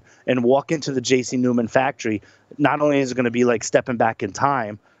destination and walk into the J.C. Newman factory, not only is it going to be like stepping back in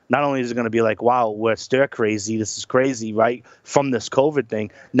time, not only is it going to be like, wow, we're stir crazy, this is crazy, right, from this COVID thing,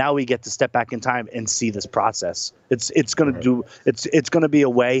 now we get to step back in time and see this process. It's going to be a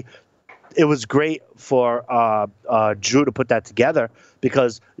way. It was great for Drew to put that together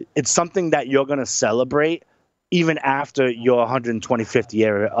because it's something that you're going to celebrate even after your 125th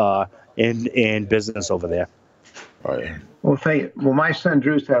year in business over there. Oh, yeah. Well, my son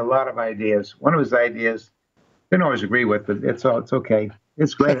Drew's had a lot of ideas. One of his ideas, didn't always agree with, but it's okay.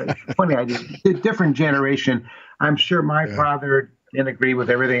 It's great. It's funny idea. Different generation. I'm sure my father didn't agree with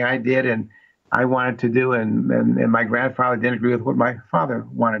everything I did, and I wanted to do, and my grandfather didn't agree with what my father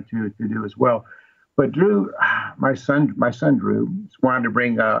wanted to do as well. But Drew, my son Drew, wanted to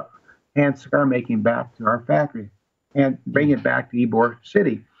bring hand cigar making back to our factory and bring it back to Ybor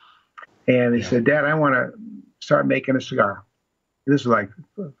City. And he said, Dad, I want to start making a cigar. This was like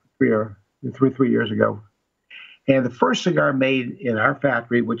 3 years ago. And the first cigar made in our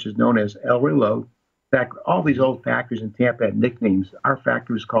factory, which is known as El Reloj. In fact, all these old factories in Tampa had nicknames. Our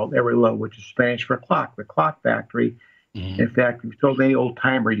factory was called El Reloj, which is Spanish for clock, the clock factory. Mm-hmm. In fact, if you told any old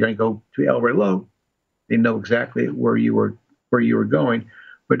timer you're going to go to El Reloj, they know exactly where you were going.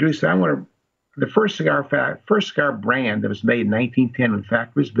 But Drew said, the first cigar brand that was made in 1910 when the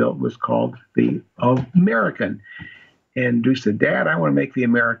factory was built was called the American. And Drew said, Dad, I want to make the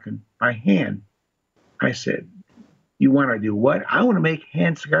American by hand. I said, you want to do what? I want to make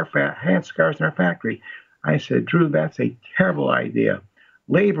hand cigars in our factory. I said, Drew, that's a terrible idea.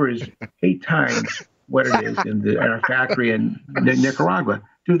 Labor is 8 times what it is in our factory in Nicaragua.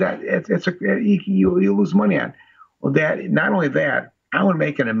 Do that. You lose money on it. Well, Dad, not only that, I want to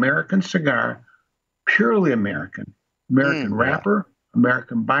make an American cigar, purely American. American wrapper,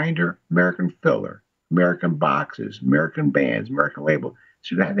 American binder, American filler, American boxes, American bands, American label.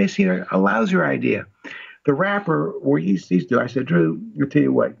 So they see a lousier idea. The wrapper, where he's do, I said, Drew, I'll tell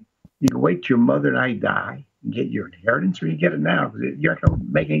you what, you can wait till your mother and I die and get your inheritance, or you get it now because you're not going to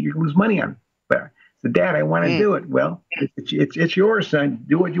make it. You can lose money on it. But I said, Dad, I want to do it. Well, it's yours, son.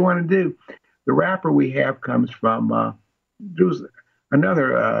 Do what you want to do. The wrapper we have comes from Drew's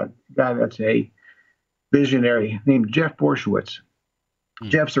another guy that's a visionary named Jeff Borshowitz.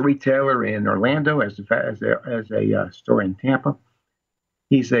 Jeff's a retailer in Orlando, as a store in Tampa.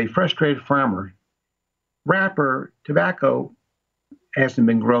 He's a frustrated farmer. Wrapper tobacco hasn't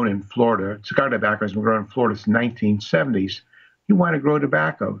been grown in Florida. Cigar tobacco has been grown in Florida since the 1970s. He wanted to grow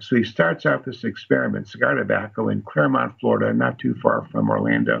tobacco, so he starts out this experiment, cigar tobacco, in Claremont, Florida, not too far from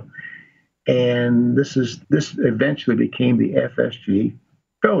Orlando. And this eventually became the FSG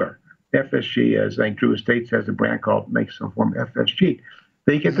filler. FSG, as I think Drew Estates has a brand called, makes some form of FSG.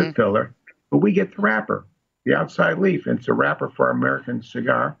 They get the filler, but we get the wrapper, the outside leaf. And it's a wrapper for our American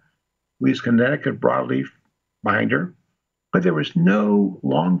cigar. We use Connecticut broadleaf binder, but there was no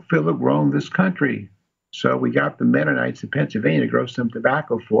long filler grown in this country. So we got the Mennonites in Pennsylvania to grow some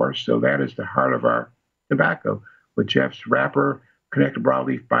tobacco for us. So that is the heart of our tobacco. With Jeff's wrapper, Connecticut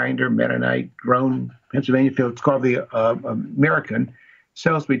broadleaf binder, Mennonite grown Pennsylvania filler. It's called the American.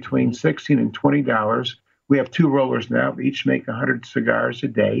 Sells between $16 and $20. We have 2 rollers now. We each make 100 cigars a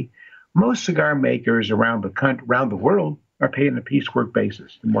day. Most cigar makers around the world are paid on a piecework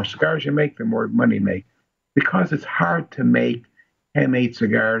basis. The more cigars you make, the more money you make. Because it's hard to make handmade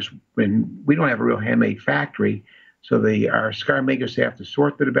cigars when we don't have a real handmade factory. So our cigar makers have to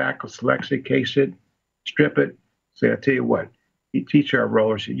sort the tobacco, select it, case it, strip it. So I tell you what, you teach our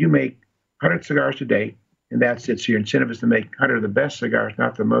rollers, you make 100 cigars a day, and that's it. So your incentive is to make 100 of the best cigars,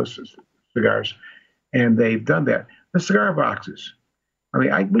 not the most cigars. And they've done that. The cigar boxes. I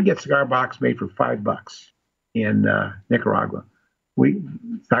mean, we get cigar box made for $5 in Nicaragua.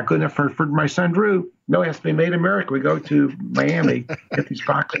 It's not good enough for my son Drew. No, it has to be made in America. We go to Miami, get these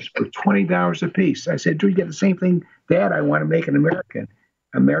boxes for $20 a piece. I said, Drew, you get the same thing, Dad. I want to make an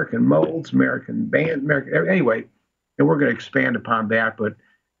American molds, American bands, anyway. And we're going to expand upon that. But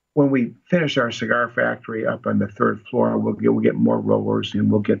when we finish our cigar factory up on the 3rd floor, we'll get more rollers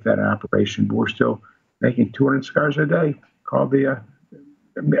and we'll get that in operation. But we're still making 200 cigars a day, called the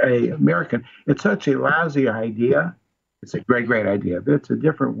American. It's such a lousy idea. It's a great idea. But it's a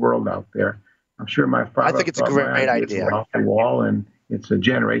different world out there. I'm sure my father. I think it's a great idea. Off the wall, and it's a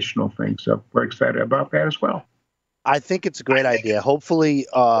generational thing. So we're excited about that as well. I think it's a great idea. Hopefully,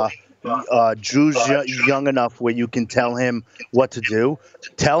 Drew's young enough where you can tell him what to do.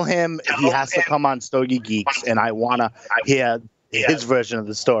 Tell him he has to come on Stogie Geeks, and I want to hear his version of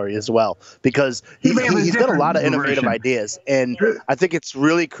the story as well, because he's got a lot of innovative ideas, and I think it's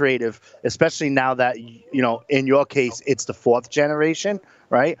really creative, especially now that, you know, in your case, it's the 4th generation,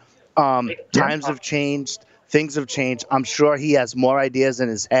 right? Times have changed, things have changed. I'm sure he has more ideas in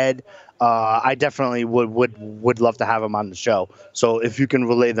his head. I definitely would love to have him on the show. So if you can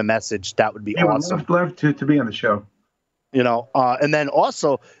relay the message, that would be awesome. I'd love to be on the show. You know, and then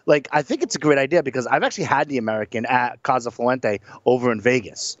also, like, I think it's a great idea because I've actually had the American at Casa Fuente over in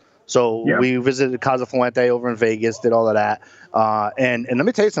Vegas. So we visited Casa Fuente over in Vegas, did all of that. And let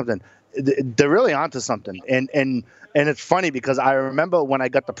me tell you something. They're really onto something. And it's funny because I remember when I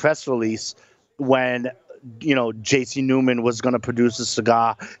got the press release when, you know, J.C. Newman was going to produce a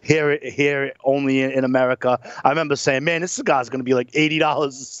cigar here only in America. I remember saying, man, this cigar is going to be like $80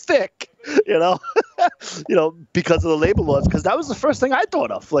 a stick, you know, because of the labor laws. Because that was the first thing I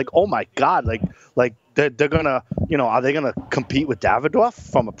thought of. Like, oh my God, like they're going to, you know, are they going to compete with Davidoff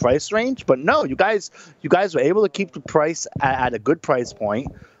from a price range? But no, you guys were able to keep the price at a good price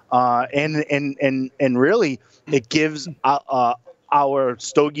point. And really it gives our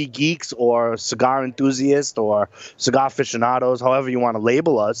stogie geeks or cigar enthusiasts or cigar aficionados, however you want to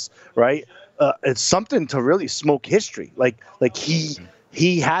label us, right? It's something to really smoke history. Like he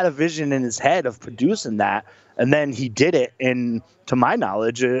had a vision in his head of producing that, and then he did it. And to my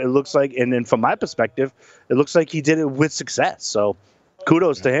knowledge, it looks like, and then from my perspective, it looks like he did it with success. So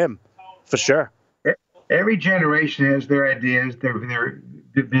kudos to him, for sure. Every generation has their ideas, their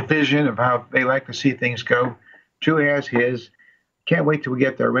vision of how they like to see things go. Drew has his. Can't wait till we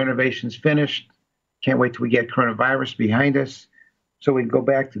get our renovations finished. Can't wait till we get coronavirus behind us so we can go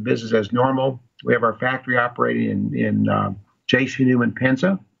back to business as normal. We have our factory operating in J.C. Newman,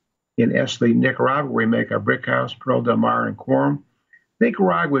 Penza, in Esli, Nicaragua, where we make our brick house, Pearl Del Mar, and Quorum.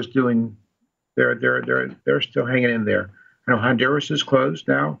 Nicaragua is doing, they're still hanging in there. I know Honduras is closed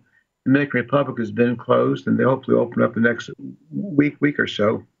now. The Dominican Republic has been closed, and they hopefully open up the next week or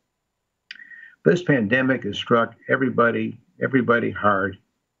so. But this pandemic has struck everybody hard.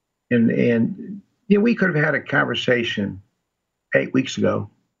 And you know, we could have had a conversation 8 weeks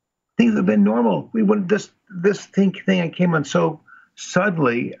ago. Things have been normal. We wouldn't this thing came on so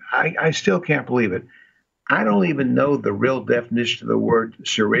suddenly. I still can't believe it. I don't even know the real definition of the word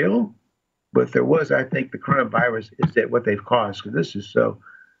surreal, but there was, I think, the coronavirus is that what they've caused, because this is so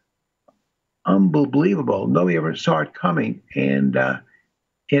unbelievable. Nobody ever saw it coming, and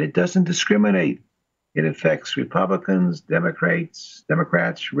it doesn't discriminate. It affects Republicans, Democrats,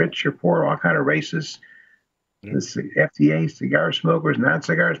 rich or poor, all kind of races. The FDA, cigar smokers,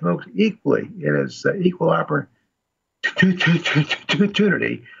 non-cigar smokers, equally. It is equal opportunity.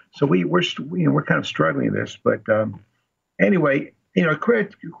 So we're kind of struggling in this, but anyway, you know,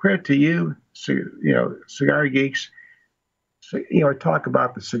 credit to you, cigar geeks. So, you know, talk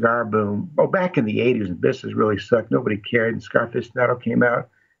about the cigar boom. Oh, back in the 80s, and business really sucked. Nobody cared. And Cigar Aficionado came out.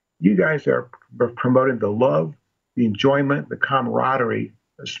 You guys are promoting the love, the enjoyment, the camaraderie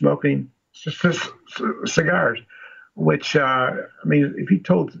of smoking cigars, which, I mean, if you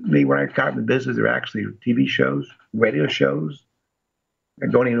told me when I got in the business, there were actually TV shows, radio shows, I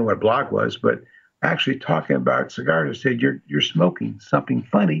don't even know what a blog was, but actually talking about cigars, I said, you're smoking something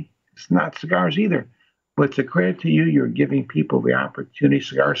funny. It's not cigars either. But it's a credit to you. You're giving people the opportunity,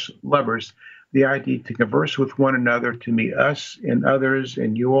 cigar lovers, the idea to converse with one another, to meet us and others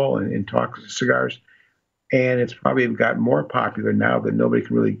and you all and talk cigars. And it's probably gotten more popular now that nobody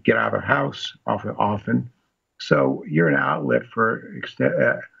can really get out of the house often. So you're an outlet for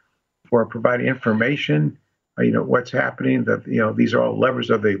providing information, you know, what's happening, that, you know, these are all levers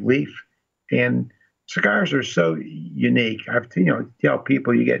of the leaf. And cigars are so unique. Tell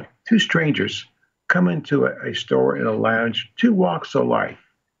people you get two strangers come into a store in a lounge, two walks of life.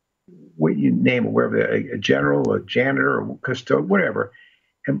 What you name it, wherever a general, a janitor, or custodian, whatever.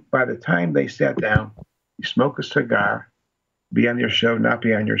 And by the time they sat down, you smoke a cigar, be on your show, not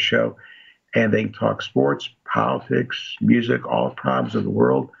be on your show, and they can talk sports, politics, music, all problems of the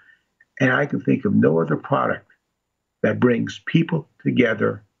world. And I can think of no other product that brings people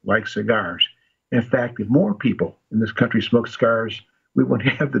together like cigars. In fact, if more people in this country smoked cigars, we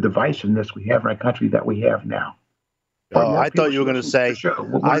wouldn't have the divisiveness we have in our country that we have now. Oh, I thought you were going to say.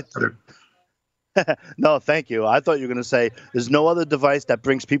 No, thank you. I thought you were going to say there's no other device that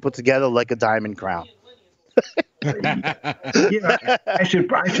brings people together like a diamond crown. I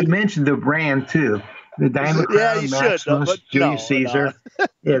should mention the brand too. The Diamond Crown, Maximus, Julius Caesar. No.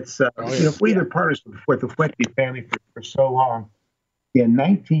 It's we've been partners with the Fuente family for so long. In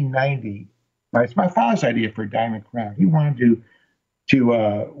 1990, it's my father's idea for Diamond Crown. He wanted to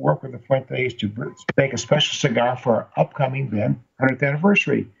work with the Fuentes to make a special cigar for our upcoming then 100th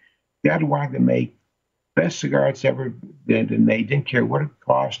anniversary. Dad wanted to make best cigar it's ever been made. Didn't care what it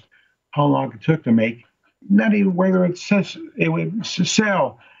cost, how long it took to make, not even whether it would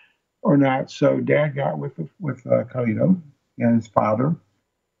sell or not. So Dad got with Carlito and his father,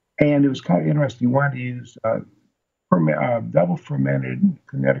 and it was kind of interesting. He wanted to use double fermented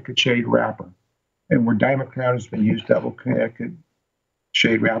Connecticut shade wrapper, and where Diamond Crown has been used double Connecticut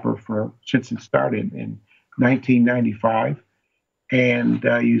shade wrapper since it started in 1995, and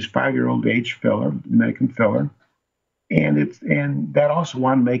used 5-year-old age filler, American filler, and that also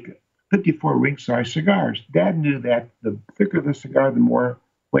wanted to make 54 ring size cigars. Dad knew that the thicker the cigar, the more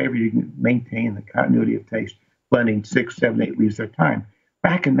flavor you can maintain, the continuity of taste, blending 6, 7, 8 leaves at a time.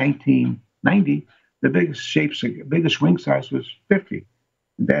 Back in 1990, the biggest ring size was 50.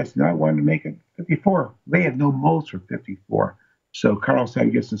 Dad's not wanting to make it 54. They had no molds for 54. So Carlos had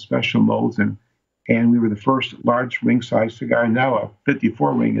to get some special molds, and we were the first large ring size cigar. Now a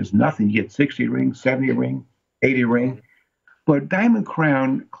 54 ring is nothing. You get 60 ring, 70 ring, 80 ring. But Diamond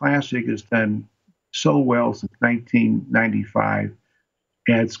Crown Classic has done so well since 1995.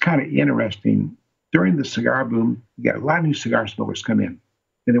 And it's kind of interesting. During the cigar boom, you got a lot of new cigar smokers come in,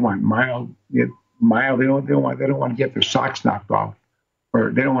 and they want mild. They don't want to get their socks knocked off,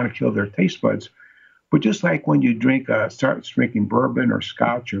 or they don't want to kill their taste buds. But just like when you start drinking bourbon or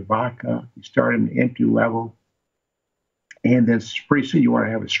scotch or vodka, you start at an entry level, and then pretty soon you want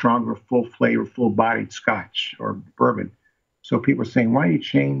to have a stronger, full flavor, full bodied scotch or bourbon. So people are saying, why don't you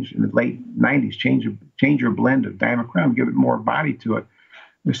change in the late 90s, change your blend of Diamond Crown, give it more body to it.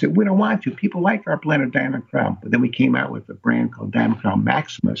 We said, we don't want to. People like our blend of Diamond Crown. But then we came out with a brand called Diamond Crown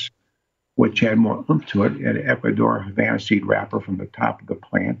Maximus, which had more oomph to it. It had an Ecuador Havana seed wrapper from the top of the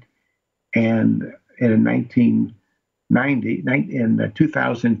plant. And in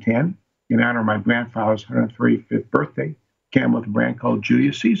 2010, in honor of my grandfather's 135th birthday, came with a brand called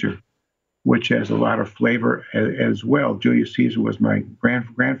Julius Caeser, which has a lot of flavor as well. Julius Caesar was my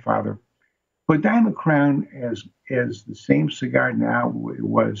grandfather. But Diamond Crown is the same cigar now it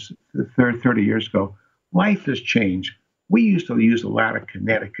was 30 years ago. Life has changed. We used to use a lot of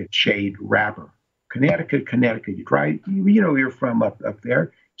Connecticut shade wrapper. Connecticut. You try, you're from up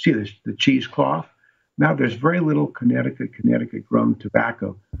there. See the cheesecloth. Now there's very little Connecticut grown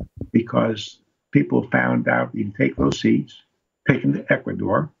tobacco because people found out you can take those seeds, take them to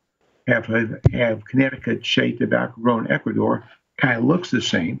Ecuador, have Connecticut shade tobacco grown in Ecuador, kind of looks the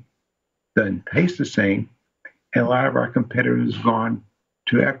same, doesn't taste the same, and a lot of our competitors have gone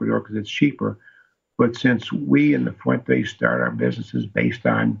to Ecuador because it's cheaper. But since we in the Fuente start our businesses based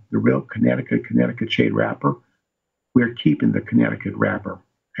on the real Connecticut shade wrapper, we're keeping the Connecticut wrapper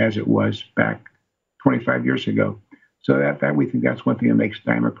as it was back 25 years ago. So that we think that's one thing that makes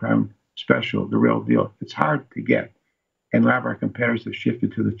Diamond Crown special, the real deal. It's hard to get, and a lot of our competitors have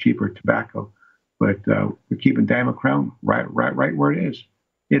shifted to the cheaper tobacco, but we're keeping Diamond Crown right where it is.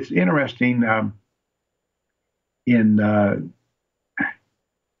 It's interesting. You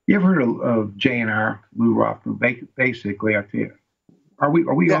ever heard of J&R, Lou Rothman? Basically, I tell you, are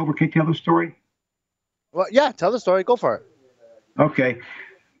we over? Can you tell the story? Well, yeah, tell the story. Go for it. Okay.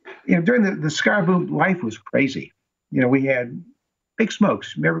 During the cigar boom, life was crazy. We had Big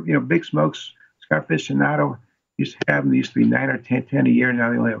Smokes. Remember, Big Smokes, Cigar Aficionado used to have them. There used to be 9 or 10 a year.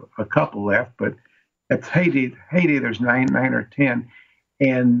 Now they only have a couple left, but at heyday, there's 9 or 10.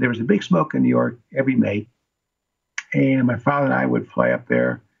 And there was a Big Smoke in New York every May. And my father and I would fly up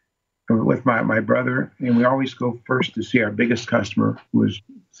there with my brother, and we always go first to see our biggest customer, who was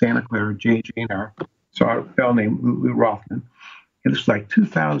Santa Clara, J&R. So a fellow named Lou Rothman. And this was like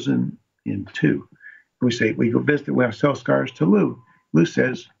 2002. we go visit, we have sell cigars to Lou. Lou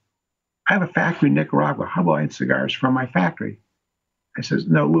says, I have a factory in Nicaragua. How about I buy cigars from my factory? I says,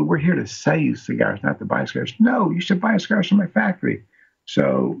 no, Lou, we're here to sell you cigars, not to buy cigars. No, you should buy cigars from my factory.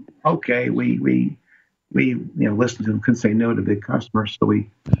 So, okay, we listened to them, couldn't say no to big customers. So we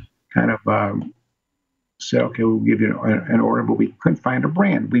kind of said, okay, we'll give you an order, but we couldn't find a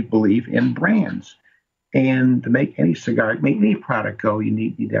brand. We believe in brands. And to make any cigar, make any product go, you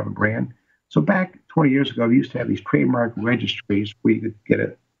need to have a brand. So back 20 years ago, we used to have these trademark registries where you could get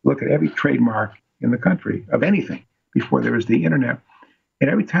a look at every trademark in the country of anything before there was the internet. And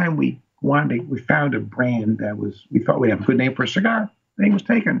every time we found a brand we thought we'd have a good name for a cigar, the name was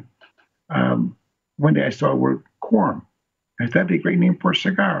taken. One day I saw the word Quorum. I thought that'd be a great name for a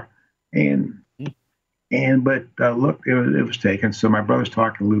cigar. But look, it was taken. So my brother's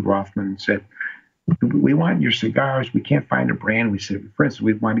talking to Lou Rothman and said, we want your cigars. We can't find a brand. We said, for instance,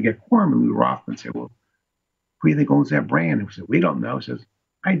 we want to get Quorum. And Lou Rothman said, well, who do you think owns that brand? And we said, we don't know. He says,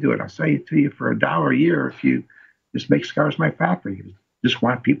 I do it. I'll sell it to you for $1 a year if you just make cigars in my factory. He just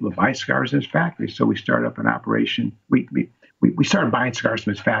want people to buy cigars in his factory. So we started up an operation. We started buying cigars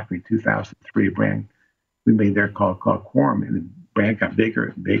from his factory in 2003, a brand we made there called Quorum. And the brand got bigger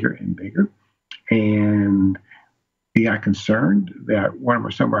and bigger and bigger. And we got concerned that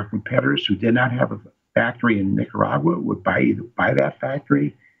some of our competitors who did not have a factory in Nicaragua would buy that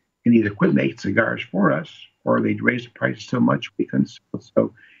factory and either quit making cigars for us or they'd raise the price so much we couldn't sell.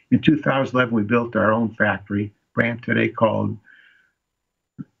 So in 2011, we built our own factory, brand today called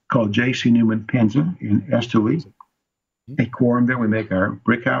J.C. Newman Penza in Esteli. At Quorum, there we make our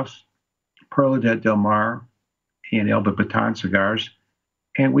Brick House, Perla Del Mar, and Elba Baton cigars.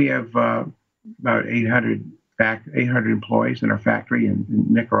 And we have about 800 employees in our factory in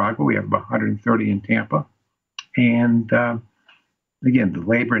Nicaragua. We have about 130 in Tampa. And again, the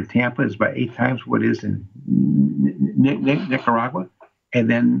labor in Tampa is about 8 times what it is in Nicaragua. And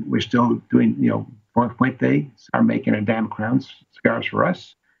then we're still doing, Fuente are making a Diamond Crown cigars for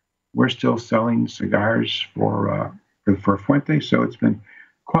us. We're still selling cigars for Fuente. So it's been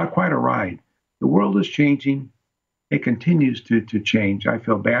quite a ride. The world is changing. It continues to change. I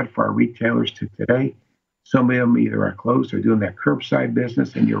feel bad for our retailers today. Some of them either are closed or doing that curbside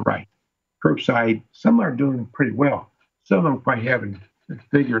business, and you're right. Curbside, some are doing pretty well. Some of them quite haven't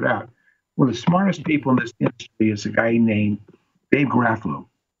figured out. One of the smartest people in this industry is a guy named Dave Garofalo.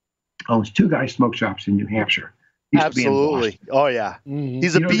 Owns 2 guys smoke shops in New Hampshire. Absolutely. Oh, yeah. Mm-hmm.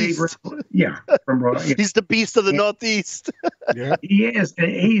 He's a beast. Yeah. From Rhode Island. He's the beast of the Northeast. Yeah. He is.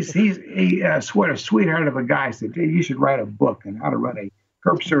 He's a sweetheart of a guy. Said, hey, you should write a book on how to run a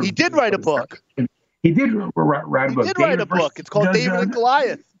curb service. He did write a book. He did write a book. He did write a book. It's called David and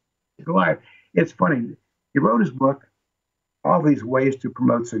Goliath. Goliath. It's funny. He wrote his book, all these ways to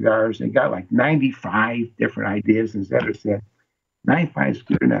promote cigars, and he got like 95 different ideas. And his editor said, 95 is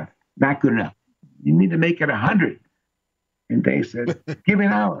good enough. Not good enough. You need to make it 100. And Dave said, give me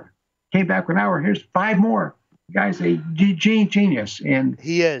an hour. Came back with an hour. Here's 5 more. The guy's a genius. And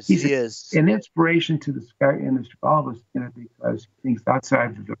he is an inspiration to the cigar industry, all of us, because he thinks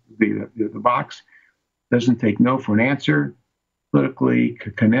outside the box, doesn't take no for an answer, politically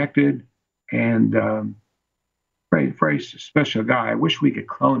connected, and very special guy. I wish we could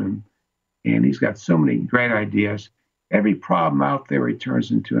clone him. And he's got so many great ideas. Every problem out there he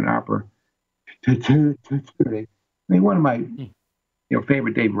turns into an opportunity. I mean, one of my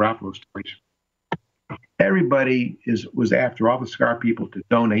favorite Dave Garofalo stories. Everybody was after all the cigar people to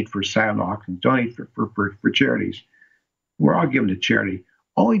donate for silent auctions, donate for charities. We're all given to charity.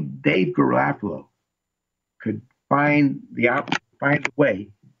 Only Dave Garofalo could find a way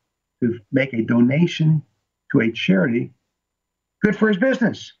to make a donation to a charity good for his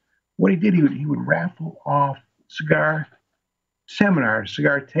business. What he did, he would raffle off cigar seminars,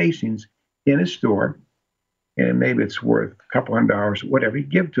 cigar tastings in his store, and maybe it's worth a couple $100, whatever.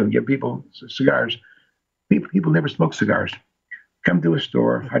 He'd give to them, give people cigars. People never smoke cigars. Come to a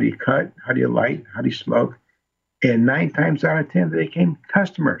store. How do you cut? How do you light? How do you smoke? And 9 times out of 10, they became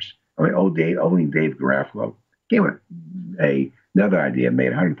customers. I mean, only Dave Garofalo gave another idea,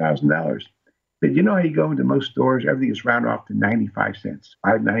 made $100,000. But you know how you go into most stores, everything is rounded off to 95 cents,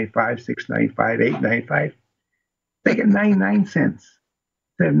 $5.95, $6.95, $8.95. They get 99 cents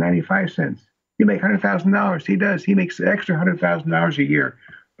instead of 95 cents. You make $100,000. He does. He makes an extra $100,000 a year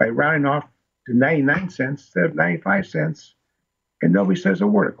by rounding off to 99 cents instead of 95 cents. And nobody says a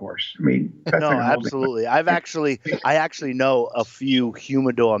word, of course. I mean, that's no, absolutely. I actually know a few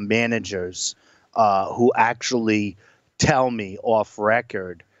humidor managers who actually tell me off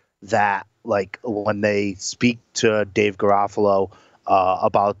record that, like, when they speak to Dave Garofalo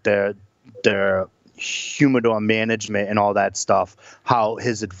about their humidor management and all that stuff, how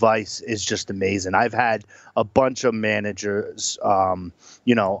his advice is just amazing. I've had a bunch of managers,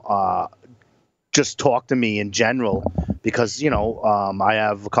 just talk to me in general because, I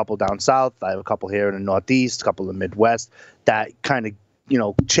have a couple down south. I have a couple here in the Northeast, a couple in the Midwest that kind of,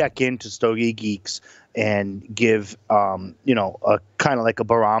 check into Stogie Geeks and give, a kind of like a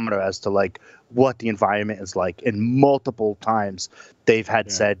barometer as to like what the environment is like. And multiple times they've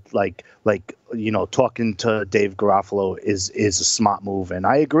had said talking to Dave Garofalo is a smart move. And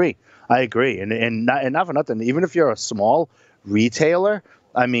I agree. And not for nothing, even if you're a small retailer,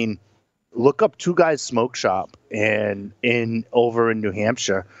 I mean, look up Two Guys Smoke Shop over in New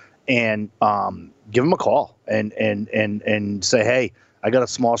Hampshire and give them a call and say, hey, I got a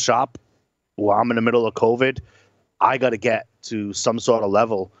small shop. Well, I'm in the middle of COVID. I got to get to some sort of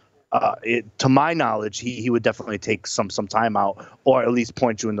level. To my knowledge, he would definitely take some time out or at least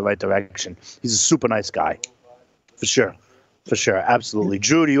point you in the right direction. He's a super nice guy. For sure. Absolutely.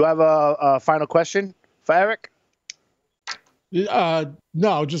 Drew, do you have a final question for Eric?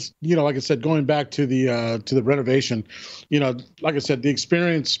 No, just like I said, going back to the renovation, like I said, the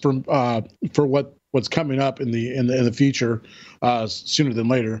experience for what's coming up in the future, sooner than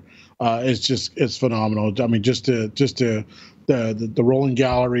later, it's phenomenal. I mean, just the rolling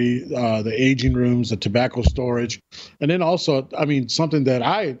gallery, the aging rooms, the tobacco storage, and then also, I mean, something that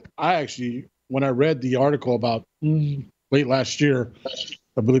I actually, when I read the article about late last year,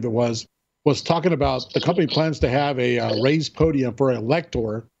 I believe it was talking about the company plans to have a raised podium for a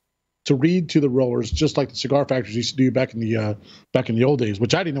lector to read to the rollers, just like the cigar factories used to do back in the old days,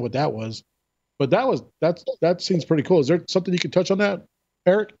 which I didn't know what that was. But that seems pretty cool. Is there something you can touch on that,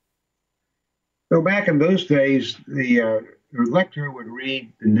 Eric? So back in those days, the lector would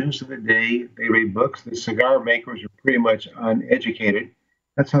read the news of the day. They read books. The cigar makers are pretty much uneducated.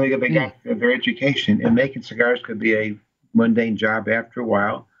 That's how they got their education. And making cigars could be a mundane job after a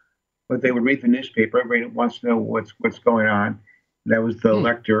while. But they would read the newspaper. Everybody wants to know what's going on. That was the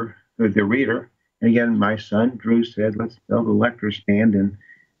lector, the reader. And again, my son Drew said, "Let's build a lector stand, and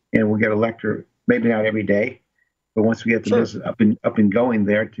we'll get a lector. Maybe not every day, but once we get the business up and going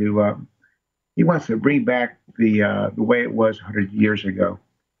there, he wants to bring back the way it was 100 years ago,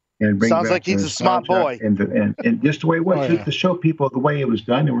 and bring sounds back like he's a smart boy, and just the way it was to show people the way it was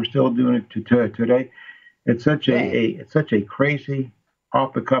done, and we're still doing it today. It's such a crazy,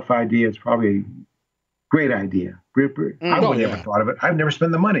 off the cuff idea. It's probably a great idea. I would never thought of it. I've never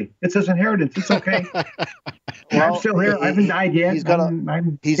spent the money. It's his inheritance. It's okay. I'm still here. I haven't died yet. He's got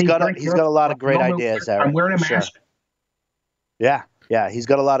a lot of great ideas, Eric. I'm wearing a mask. Yeah, he's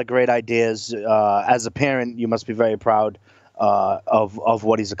got a lot of great ideas. As a parent, you must be very proud of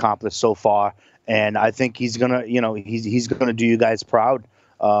what he's accomplished so far, and I think he's gonna do you guys proud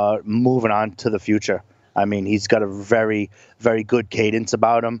moving on to the future. I mean, he's got a very, very good cadence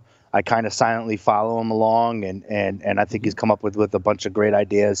about him. I kind of silently follow him along, and I think he's come up with a bunch of great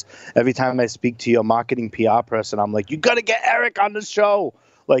ideas. Every time I speak to your marketing PR person, I'm like, you got to get Eric on the show.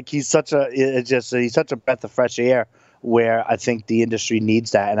 Like, he's such a breath of fresh air, where I think the industry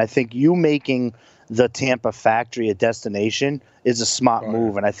needs that. And I think you making the Tampa factory a destination is a smart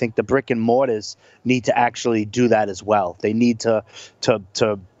move. And I think the brick and mortars need to actually do that as well. They need to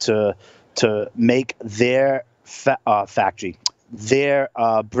make their factory, their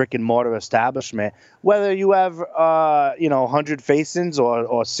brick and mortar establishment, whether you have 100 facings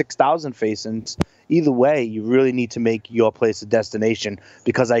or 6,000 facings, either way, you really need to make your place a destination,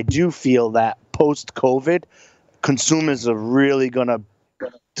 because I do feel that post-COVID, consumers are really going to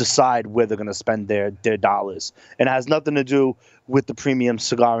decide where they're going to spend their dollars. And it has nothing to do with the premium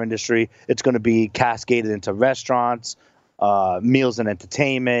cigar industry. It's going to be cascaded into restaurants, meals and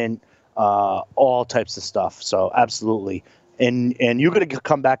entertainment, all types of stuff. So absolutely. And you're going to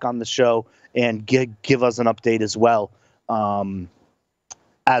come back on the show and give us an update as well,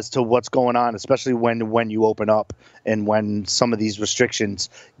 as to what's going on, especially when you open up and when some of these restrictions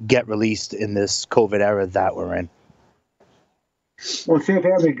get released in this COVID era that we're in. Well, see, if I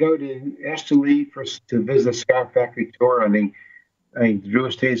ever go to Esteli to visit a cigar factory tour, I think Drew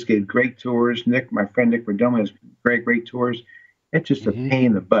Estates gave great tours. My friend Nick Perdomo has great tours. It's just a pain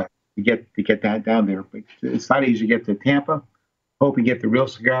in the butt to get that down there. But it's not easy to get to Tampa. Hope you get the real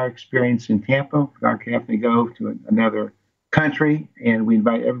cigar experience in Tampa. Cigar Cafe go to another country, and we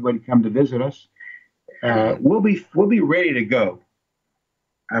invite everybody to come to visit us. We'll be ready to go,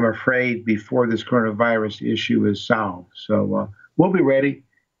 I'm afraid, before this coronavirus issue is solved. So we'll be ready,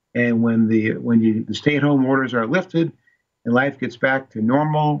 and when the stay-at-home orders are lifted and life gets back to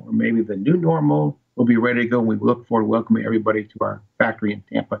normal, or maybe the new normal, we'll be ready to go. And we look forward to welcoming everybody to our factory in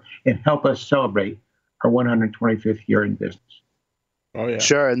Tampa and help us celebrate our 125th year in business. Oh yeah.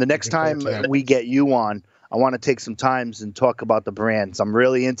 Sure. And the next time we get you on, I want to take some times and talk about the brands. I'm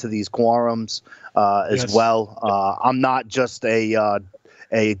really into these quorums as well. I'm not just a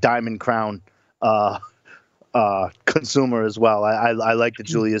Diamond Crown consumer as well. I like the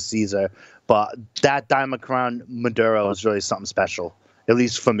Julius Caesar, but that Diamond Crown Maduro is really something special, at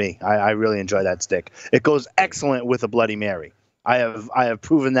least for me. I really enjoy that stick. It goes excellent with a Bloody Mary. I have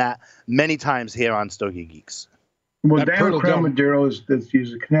proven that many times here on Stogie Geeks. Well, Diamond Crown Maduro is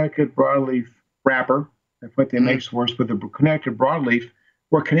uses a Connecticut broadleaf wrapper. That's what they make for us with the Connecticut broadleaf,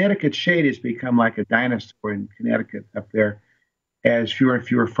 where Connecticut shade has become like a dinosaur in Connecticut up there. As fewer and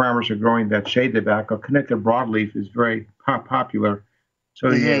fewer farmers are growing that shade tobacco, Connecticut broadleaf is very popular.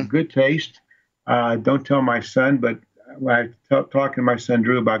 So you have good taste. Don't tell my son, but when I talking to my son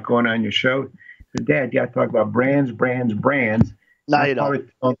Drew about going on your show, he said, Dad, you got to talk about brands. No, you don't.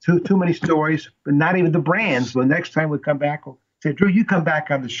 Too many stories, but not even the brands. But next time we come back, we'll say, Drew, you come back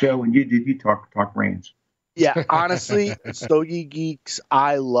on the show and you talk brands. Yeah, honestly, Stogie Geeks,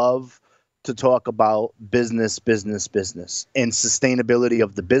 I love to talk about business, and sustainability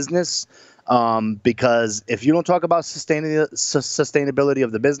of the business. Because if you don't talk about sustainability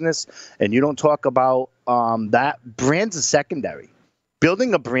of the business and you don't talk about that, brands is secondary.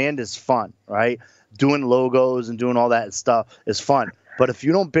 Building a brand is fun, right? Doing logos and doing all that stuff is fun. But if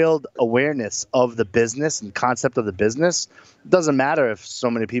you don't build awareness of the business and concept of the business, it doesn't matter if so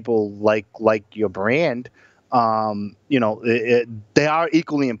many people like your brand. They are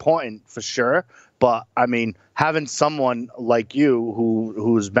equally important for sure. But I mean, having someone like you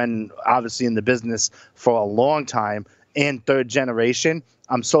who's been obviously in the business for a long time and third generation,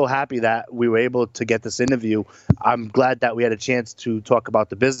 I'm so happy that we were able to get this interview. I'm glad that we had a chance to talk about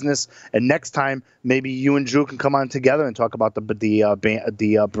the business. And next time, maybe you and Drew can come on together and talk about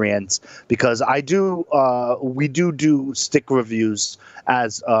the brands, because we do stick reviews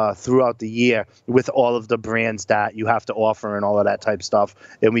as throughout the year with all of the brands that you have to offer and all of that type stuff.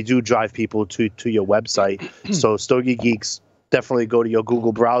 And we do drive people to your website. So Stogie Geeks, definitely go to your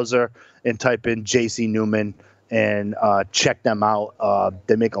Google browser and type in JC Newman and check them out.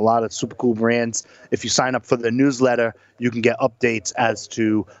 They make a lot of super cool brands. If you sign up for the newsletter, you can get updates as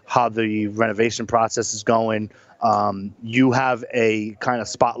to how the renovation process is going. You have a kind of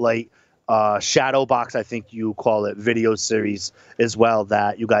spotlight shadow box, I think you call it, video series as well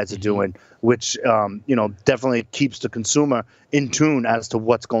that you guys are doing, which definitely keeps the consumer in tune as to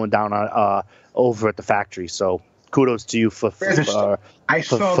what's going down over at the factory. So kudos to you for that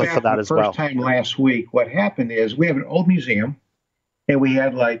as well. First time last week. What happened is we have an old museum, and we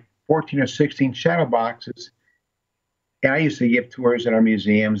had like 14 or 16 shadow boxes. And I used to give tours in our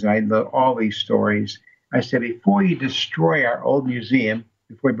museums, and I know all these stories. I said, before you destroy our old museum,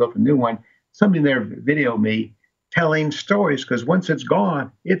 before we built a new one, somebody there video me telling stories, because once it's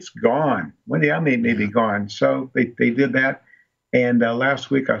gone, it's gone. One day I may be gone. So they did that. And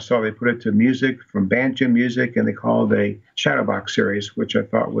last week I saw they put it to music, from banjo music, and they called a Shadowbox series, which I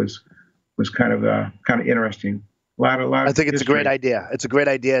thought was kind of interesting. I think it's a great idea. It's a great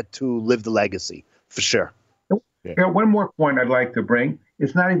idea to live the legacy, for sure. Yeah. One more point I'd like to bring.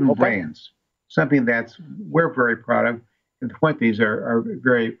 It's not even brands. Something that's we're very proud of, and the 20s are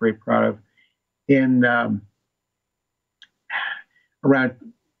very, very proud of. In around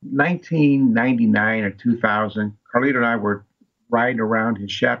 1999 or 2000, Carlito and I were riding around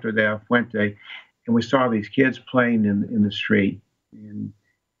his Chateau de Fuente, and we saw these kids playing in the street. And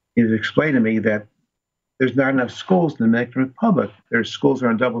he explained to me that there's not enough schools in the Dominican Republic. There's schools that are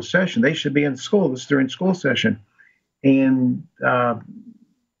on double session. They should be in school. This is during school session. And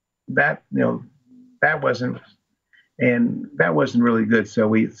that wasn't really good. So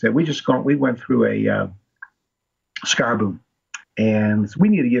we said we went through a cigar boom. And we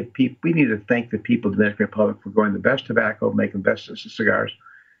need to thank the people of the Dominican Republic for growing the best tobacco, making the best cigars.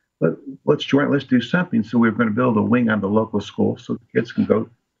 But let's do something. So we're going to build a wing on the local school so the kids can go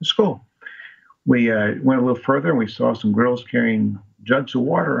to school. We went a little further, and we saw some girls carrying jugs of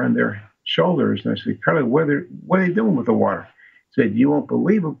water on their shoulders. And I said, Carly, what are they doing with the water? He said, you won't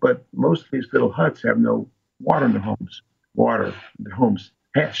believe it, but most of these little huts have no water in their homes,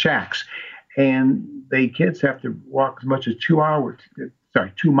 shacks. And the kids have to walk as much as 2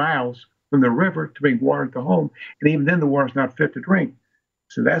 miles from the river to bring water to home. And even then, the water's not fit to drink.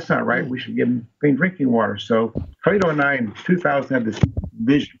 So that's not right. We should give them clean drinking water. So Carlito and I in 2000 had this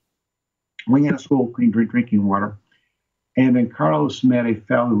vision. We had a school of clean drinking water. And then Carlos met a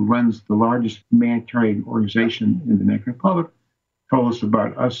fellow who runs the largest humanitarian organization in the Dominican Republic, told us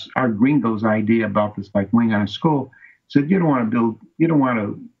about our gringos idea about this, like wing on a school. Said, you don't want to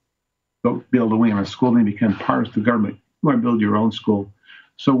build a wing on a school, then become part of the government. You want to build your own school.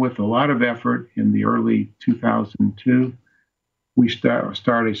 So with a lot of effort in the early 2002, we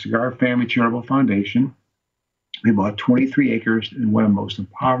started a Cigar Family Charitable Foundation. We bought 23 acres in one of the most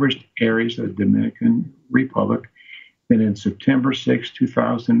impoverished areas of the Dominican Republic. Then in September 6,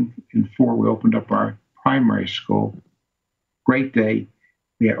 2004, we opened up our primary school. Great day.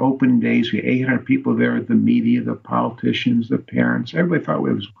 We had opening days. We had 800 people there, the media, the politicians, the parents. Everybody thought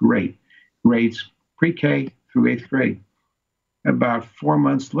it was great. Grades pre-K through 8th grade. About 4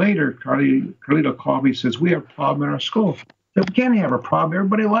 months later, Carlito called me and says, we have a problem in our school. I said, we can't have a problem.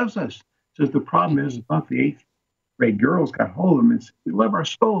 Everybody loves us. Says the problem is about the 8th grade girls got hold of them and said, we love our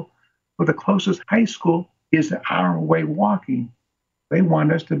school, but the closest high school is an hour away walking. They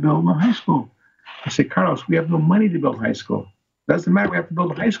want us to build a high school. I said, Carlos, we have no money to build high school. Doesn't matter, we have to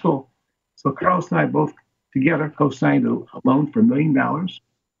build a high school. So Carlos and I both together co-signed a loan for $1 million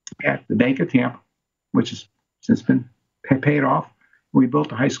at the Bank of Tampa, which has since been paid off. We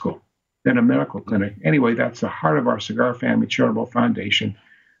built a high school, then a medical clinic. Anyway, that's the heart of our Cigar Family Charitable Foundation.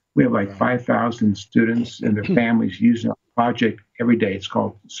 We have like 5,000 students and their families using our project every day. It's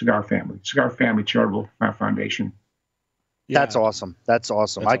called Cigar Family Charitable Foundation. Yeah. That's awesome. That's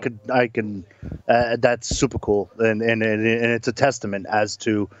awesome. That's super cool. And it's a testament as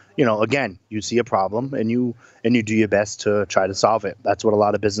to, again, you see a problem and you do your best to try to solve it. That's what a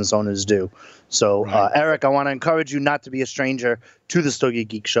lot of business owners do. So, right. Eric, I want to encourage you not to be a stranger to the Stogie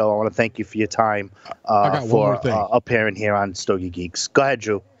Geek Show. I want to thank you for your time for appearing here on Stogie Geeks. Go ahead,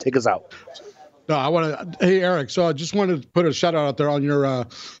 Drew. Take us out. No, hey, Eric, so I just wanted to put a shout out there on your,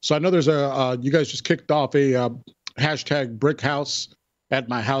 so I know there's you guys just kicked off a hashtag Brick House at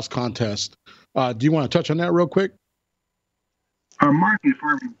My House contest. Do you want to touch on that real quick? Our marketing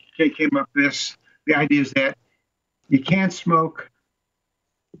department came up with this. The idea is that you can't smoke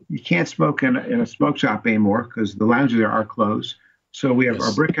in a smoke shop anymore because the lounges are closed. So we have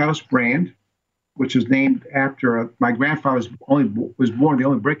our Brick House brand, which is named after my grandfather was born the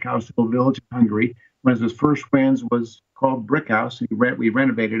only brick house in a village in Hungary. One of his first brands was called Brick House. We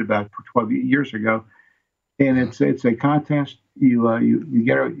renovated about 12 years ago. And it's a contest. You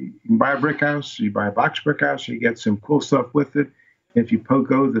can buy a brick house, you buy a box brick house, you get some cool stuff with it. If you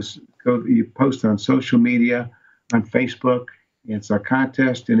you post on social media, on Facebook. It's a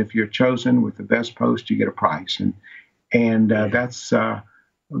contest, and if you're chosen with the best post, you get a prize. And that's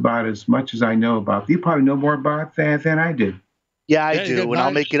about as much as I know about. You probably know more about that than I did. Yeah, I do, and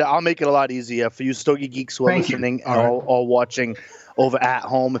I'll make it a lot easier for you Stogie Geeks who are listening or watching over at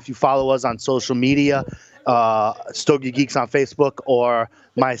home. If you follow us on social media, Stogie Geeks on Facebook, or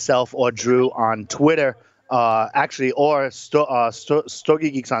myself or Drew on Twitter, or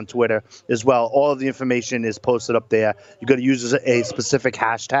Stogie Geeks on Twitter as well. All of the information is posted up there. You got to use a specific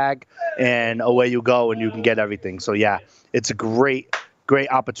hashtag, and away you go, and you can get everything. So yeah, it's a great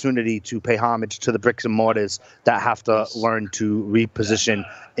opportunity to pay homage to the bricks and mortars that have to learn to reposition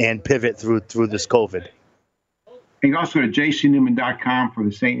and pivot through this COVID. And also go to jcnewman.com for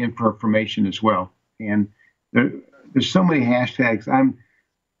the same information as well. And there's so many hashtags.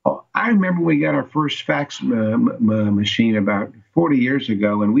 I remember we got our first fax machine about 40 years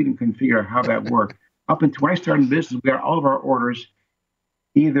ago, and we couldn't figure out how that worked. Up until when I started in business, we got all of our orders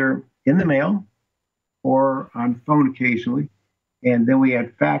either in the mail or on phone occasionally. And then we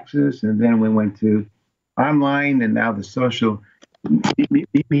had faxes, and then we went to online, and now the social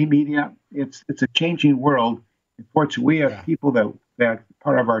media. It's a changing world. Unfortunately, we have people that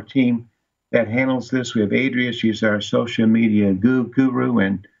part of our team that handles this. We have Adria, she's our social media guru,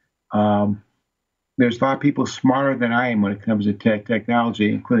 and there's a lot of people smarter than I am when it comes to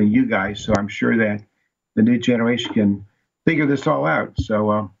technology, including you guys. So I'm sure that the new generation can figure this all out.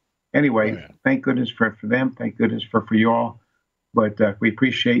 So anyway, thank goodness for them. Thank goodness for you all. But we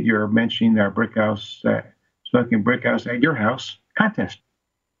appreciate your mentioning our brick house, smoking brick house at your house contest.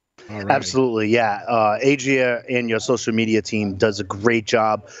 Absolutely, yeah. Adria and your social media team does a great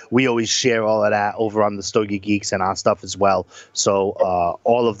job. We always share all of that over on the Stogie Geeks and our stuff as well. So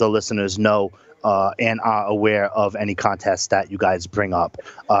all of the listeners know and are aware of any contests that you guys bring up.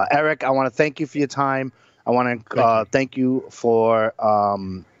 Eric, I want to thank you for your time. I want to thank you for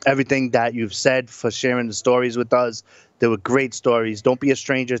everything that you've said, for sharing the stories with us. They were great stories. Don't be a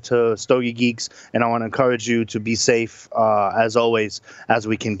stranger to Stogie Geeks, and I want to encourage you to be safe, as always, as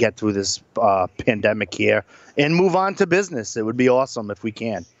we can get through this pandemic here and move on to business. It would be awesome if we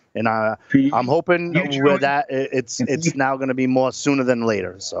can. And I'm hoping with that it's now going to be more sooner than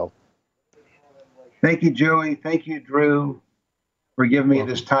later. So, thank you, Joey. Thank you, Drew, for giving me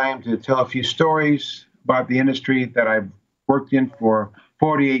this time to tell a few stories about the industry that I've worked in for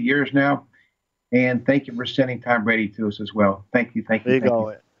 48 years now. And thank you for sending Tom Brady to us as well. Thank you. There you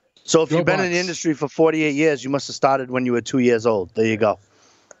go. So if Go you've been in Bucks. the industry for 48 years, you must have started when you were 2 years old. There you go.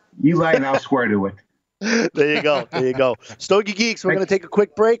 You lie and I'll swear to it. There you go. There you go. Stogie Geeks, we're going to take a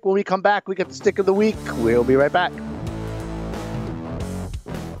quick break. When we come back, we get the stick of the week. We'll be right back.